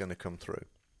minute, that's going to come through.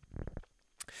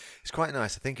 It's quite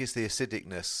nice. I think it's the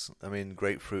acidicness. I mean,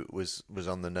 grapefruit was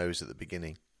on the nose at the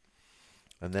beginning.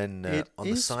 And then on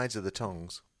the sides of the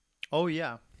tongues. Oh,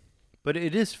 yeah. But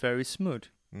it is very smooth.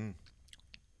 Mm.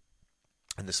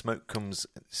 And the smoke comes,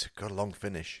 it's got a long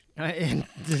finish.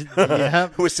 Yeah.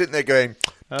 We're sitting there going,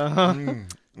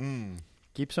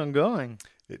 Keeps on going.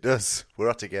 It does. We're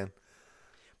hot again.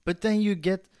 But then you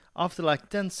get, after like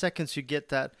 10 seconds, you get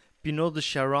that Pinot de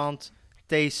Charente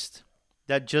taste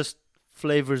that just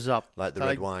flavors up. Like the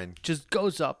red wine. Just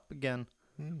goes up again.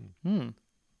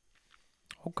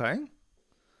 Okay.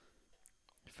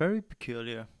 Very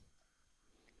peculiar.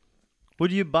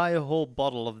 Would you buy a whole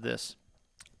bottle of this?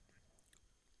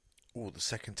 Oh, the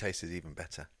second taste is even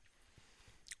better.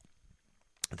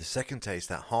 The second taste,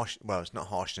 that harsh, well, it's not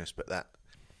harshness, but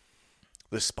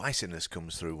the spiciness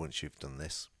comes through once you've done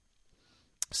this.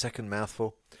 Second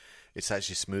mouthful, it's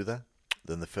actually smoother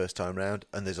than the first time round,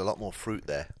 and there's a lot more fruit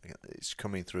there. It's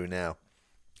coming through now.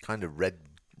 Kind of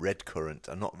red currant.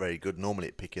 I'm not very good normally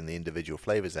at picking the individual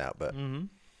flavours out, but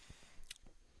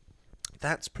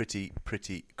that's pretty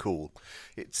cool.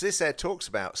 This there talks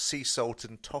about sea salt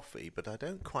and toffee, but I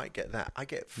don't quite get that. I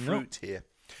get fruit here.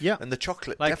 Yeah. And the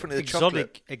chocolate, like definitely the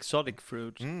chocolate. Exotic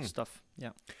fruit stuff.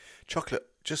 Yeah. Chocolate,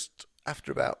 just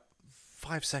after about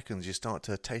 5 seconds, you start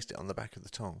to taste it on the back of the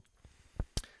tongue.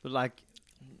 Like,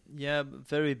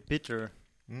 very bitter.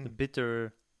 The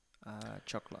bitter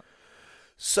chocolate.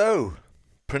 So,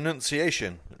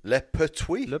 pronunciation, Le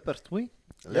Pertuis. Le Pertuis.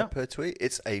 Le Pertuis.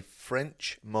 It's a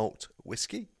French malt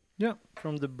whiskey. Yeah,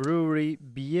 from the brewery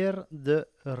Bière de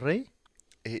Ré.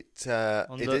 It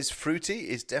is fruity.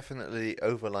 It's definitely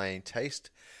overlying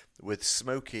taste with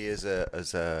smoky as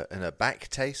a back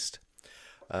taste.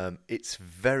 It's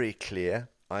very clear.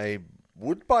 I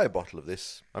would buy a bottle of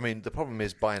this. I mean, the problem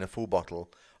is buying a full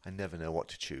bottle. I never know what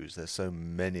to choose. There's so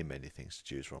many things to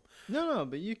choose from. No,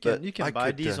 but you can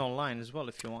buy these online as well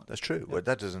if you want. That's true. Yeah. Well,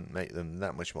 that doesn't make them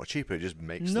that much more cheaper. It just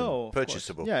makes them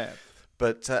purchasable. Yeah.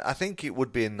 But I think it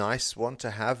would be a nice one to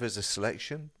have as a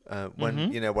selection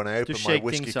when I open my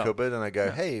whiskey cupboard and I go,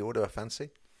 hey, what do I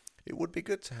fancy? It would be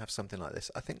good to have something like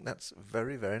this. I think that's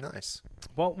very, very nice.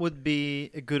 What would be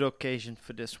a good occasion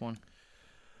for this one?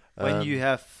 When you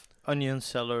have onion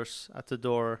sellers at the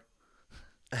door.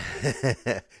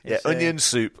 Onion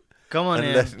soup. Come on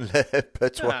in.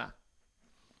 Le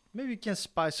Maybe you can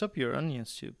spice up your onion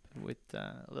soup with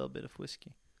a little bit of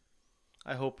whiskey.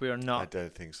 I hope we are not. I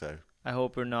don't think so. I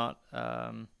hope we're not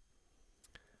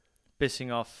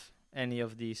pissing off any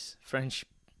of these French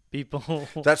people.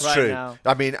 That's right true. Now.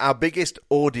 I mean, our biggest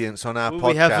audience on our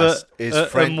podcast is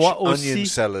French onion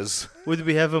sellers. Would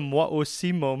we have a moi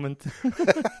aussi moment?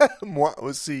 Moi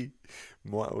aussi.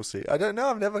 I don't know.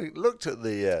 I've never looked at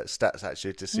the stats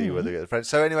actually to see whether they're French.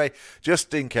 So anyway,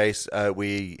 just in case,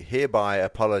 we hereby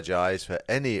apologise for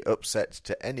any upset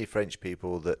to any French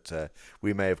people that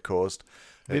we may have caused.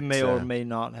 We may or may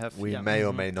not have. We may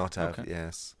or may not have,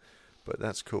 yes. But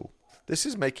that's cool. This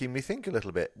is making me think a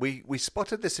little bit. We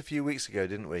spotted this a few weeks ago,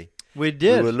 didn't we? We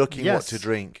did. We were looking what to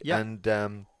drink. Yeah.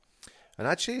 And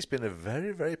actually it's been a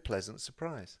very, very pleasant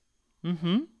surprise.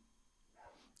 Mm-hmm.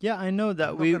 Yeah, I know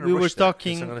that. We were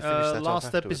talking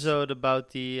last episode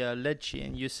about the Lecce,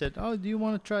 and you said, oh, do you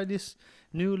want to try this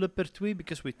new Le Pertuis?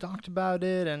 Because we talked about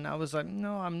it, and I was like,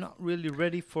 no, I'm not really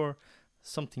ready for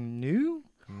something new.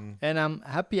 And I'm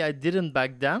happy I didn't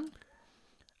back then,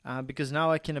 because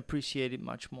now I can appreciate it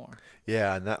much more.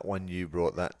 Yeah, and that one you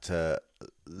brought, that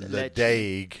Le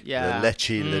Dague, the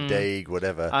Lecce, Le Dague,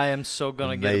 whatever. I am so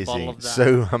going to get a bottle of that.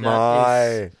 So am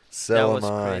I. So am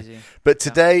I. Crazy. But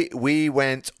today we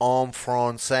went en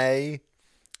français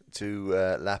to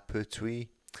La Pertuis.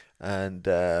 And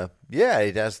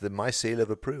it has my seal of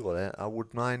approval. I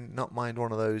would not mind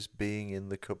one of those being in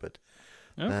the cupboard.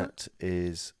 Okay. That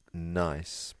is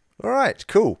nice. All right,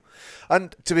 cool.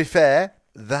 And to be fair,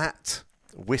 that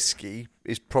whiskey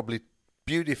is probably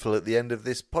beautiful at the end of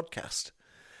this podcast,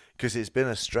 because it's been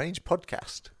a strange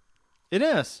podcast. It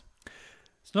is.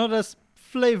 It's not as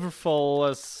flavorful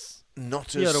as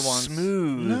the other ones.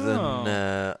 Smooth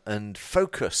and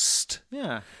focused.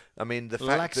 Yeah. I mean, the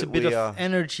fact lacks that a bit of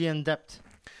energy and depth.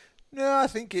 No, I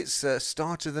think it's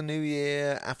start of the new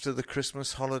year, after the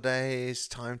Christmas holidays,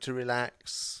 time to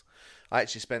relax. I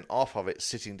actually spent half of it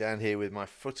sitting down here with my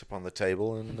foot up on the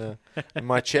table and in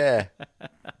my chair,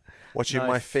 watching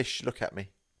my fish look at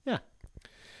me. Yeah.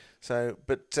 So,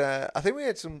 but I think we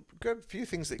had some good few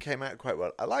things that came out quite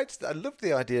well. I loved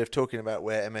the idea of talking about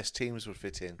where MS Teams would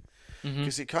fit in,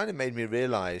 because it kind of made me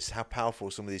realise how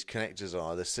powerful some of these connectors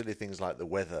are. The silly things like the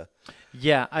weather.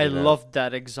 Yeah, I loved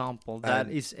that example. That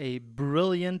is a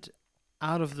brilliant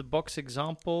out-of-the-box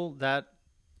example that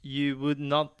you would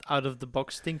not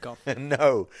out-of-the-box think of.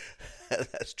 No,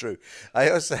 that's true.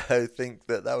 I also think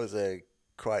that was a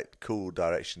quite cool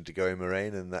direction to go in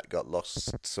Moraine, and that got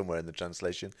lost somewhere in the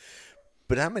translation.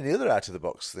 But how many other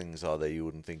out-of-the-box things are there you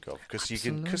wouldn't think of? Because you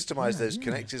can customize those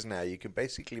connectors now. You can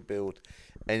basically build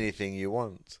anything you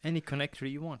want. Any connector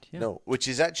you want, yeah. No, which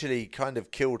is actually kind of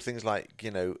killed things like,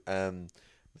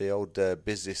 the old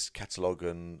business catalog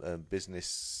and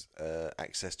business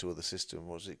access to other system.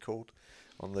 What was it called?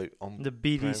 On the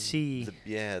BDC. The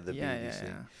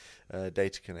BDC. Yeah.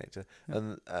 Data connector. Yeah.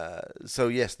 And so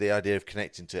yes, the idea of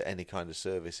connecting to any kind of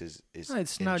service is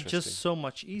it's now just so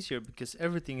much easier because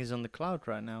everything is on the cloud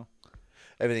right now.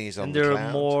 Everything is on the cloud. And there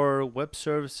are more web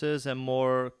services and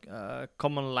more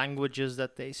common languages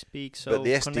that they speak. So but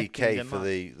the SDK for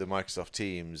the Microsoft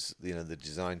Teams, the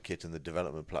design kit and the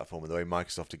development platform, and the way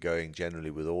Microsoft are going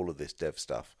generally with all of this dev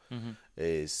stuff,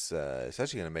 is it's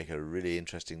actually going to make a really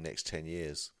interesting next 10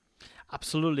 years.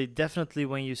 Absolutely, definitely.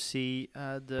 When you see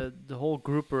the whole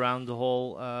group around the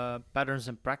whole patterns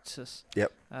and practices,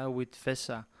 with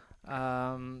VESA,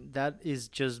 that is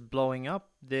just blowing up.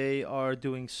 They are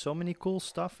doing so many cool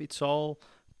stuff. It's all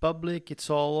public. It's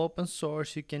all open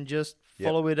source. You can just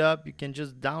follow it up. You can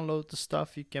just download the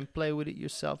stuff. You can play with it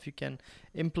yourself. You can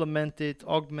implement it,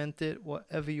 augment it,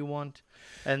 whatever you want,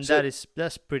 and so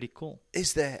that's pretty cool.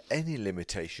 Is there any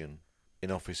limitation in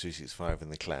Office 365 in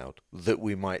the cloud that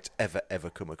we might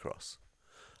ever come across?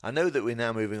 I know that we're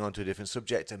now moving on to a different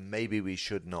subject, and maybe we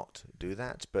should not do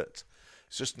that, but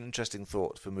it's just an interesting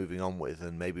thought for moving on with,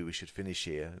 and maybe we should finish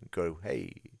here and go,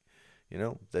 hey,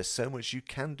 there's so much you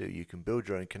can do. You can build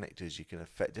your own connectors. You can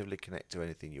effectively connect to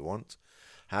anything you want.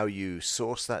 How you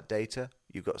source that data,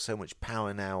 you've got so much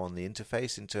power now on the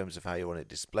interface in terms of how you want it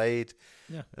displayed,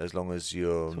 as long as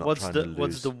you're not trying to lose.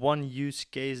 What's the one use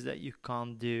case that you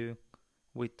can't do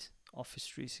with Office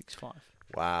 365?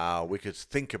 Wow, we could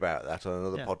think about that on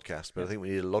another podcast, but I think we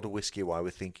need a lot of whiskey while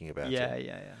we're thinking about it.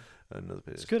 Yeah. Another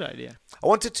bit. It's a good idea. I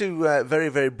wanted to very,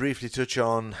 very briefly touch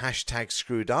on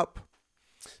 #ScrewedUp.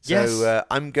 So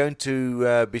I'm going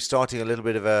to be starting a little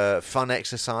bit of a fun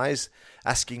exercise,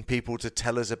 asking people to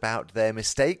tell us about their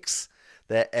mistakes,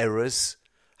 their errors,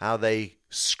 how they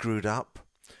screwed up,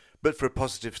 but for a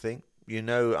positive thing.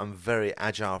 I'm very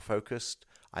agile focused.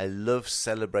 I love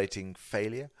celebrating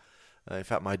failure. In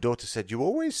fact, my daughter said, "You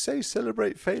always say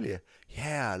celebrate failure."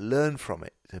 Yeah, learn from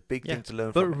it. It's a big thing to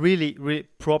learn from it. But really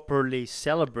properly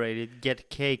celebrate it. Get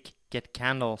cake, get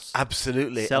candles.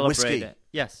 Absolutely. Celebrate it.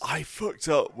 Yes. I fucked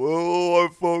up. Whoa, I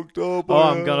fucked up. Oh,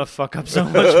 I'm going to fuck up so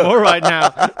much more right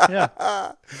now.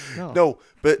 Yeah. No,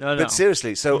 but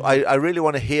seriously, so I really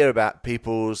want to hear about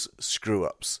people's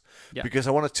screw-ups. Yeah. Because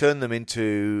I want to turn them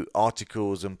into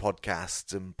articles and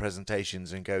podcasts and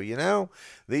presentations and go,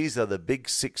 these are the big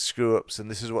 6 screw-ups and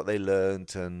this is what they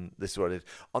learned and this is what it is.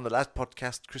 On the last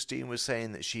podcast, Christine was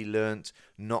saying that she learnt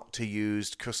not to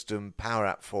use custom Power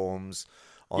App forms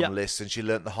on lists, and she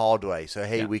learnt the hard way. So,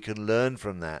 hey, we can learn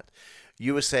from that.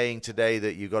 You were saying today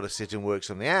that you got to sit and work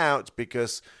something out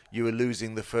because you were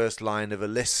losing the first line of a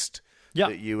list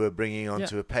that you were bringing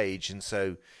onto a page. And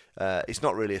so it's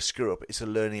not really a screw-up. It's a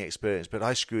learning experience. But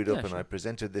I screwed up and I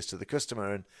presented this to the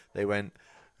customer and they went,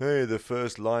 hey, the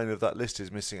first line of that list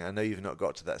is missing. I know you've not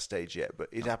got to that stage yet, but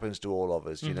it happens to all of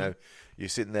us. You're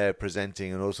sitting there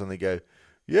presenting and all of a sudden they go,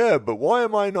 yeah, but why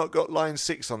am I not got line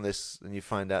 6 on this? And you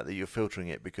find out that you're filtering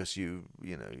it because you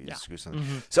screw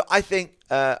something. So I think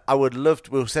I would love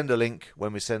to, we'll send a link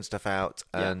when we send stuff out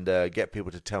and get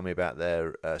people to tell me about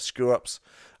their screw-ups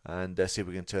and see if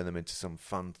we can turn them into some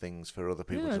fun things for other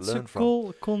people to learn from.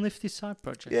 It's a cool nifty side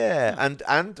project.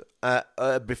 And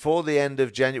before the end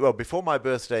of January, well, before my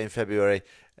birthday in February,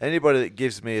 anybody that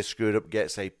gives me a screwed up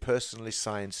gets a personally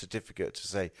signed certificate to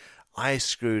say, I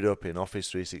screwed up in Office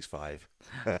 365.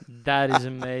 That is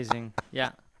amazing.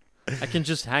 Yeah. I can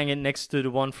just hang it next to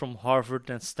the one from Harvard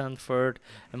and Stanford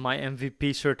and my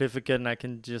MVP certificate, and I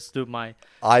can just do my...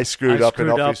 I screwed up in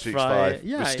Office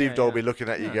 365. Steve Dolby looking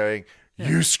at you going,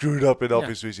 You screwed up in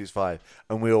Office 365.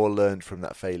 And we all learned from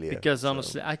that failure. Because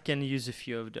honestly, I can use a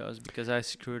few of those because I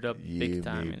screwed up big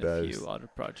time in a few other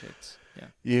projects. Yeah.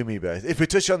 You, me both. If we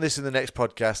touch on this in the next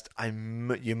podcast,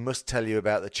 you must tell you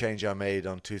about the change I made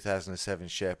on 2007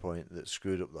 SharePoint that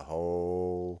screwed up the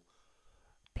whole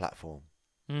platform.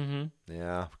 Mm-hmm.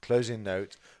 Yeah. Closing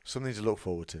note. Something to look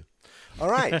forward to. All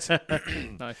right.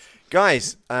 Nice.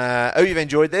 Guys, hope you've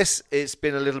enjoyed this. It's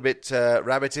been a little bit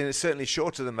rabbiting. It's certainly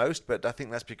shorter than most, but I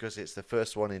think that's because it's the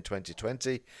first one in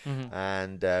 2020. Mm-hmm.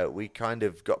 And we kind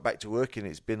of got back to work, and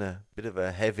it's been a bit of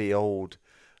a heavy old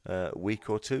week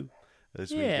or two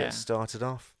as we get started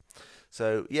off.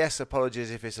 So, yes,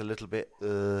 apologies if it's a little bit...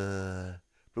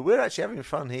 but we're actually having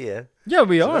fun here. Yeah,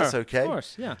 we are. That's okay. Of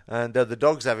course, yeah. And the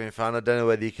dog's having fun. I don't know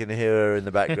whether you can hear her in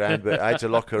the background, but I had to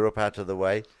lock her up out of the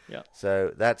way. Yeah.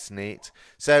 So that's neat.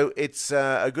 So it's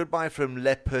a goodbye from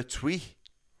Le Pertuis.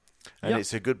 And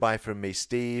it's a goodbye from me,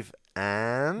 Steve,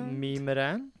 and... Me,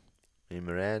 Moran.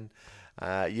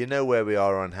 You know where we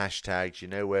are on hashtags. You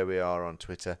know where we are on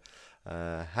Twitter.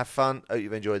 Have fun. Hope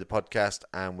you've enjoyed the podcast,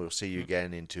 and we'll see you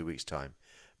again in 2 weeks' time.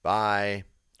 Bye.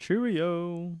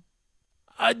 Cheerio.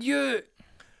 Adieu.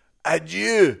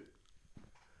 Adieu.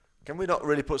 Can we not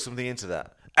really put something into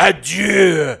that?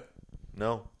 Adieu.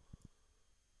 No.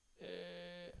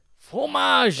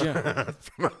 Fromage.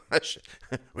 Fromage.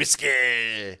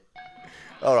 Whiskey.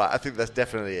 All right, I think that's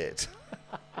definitely it.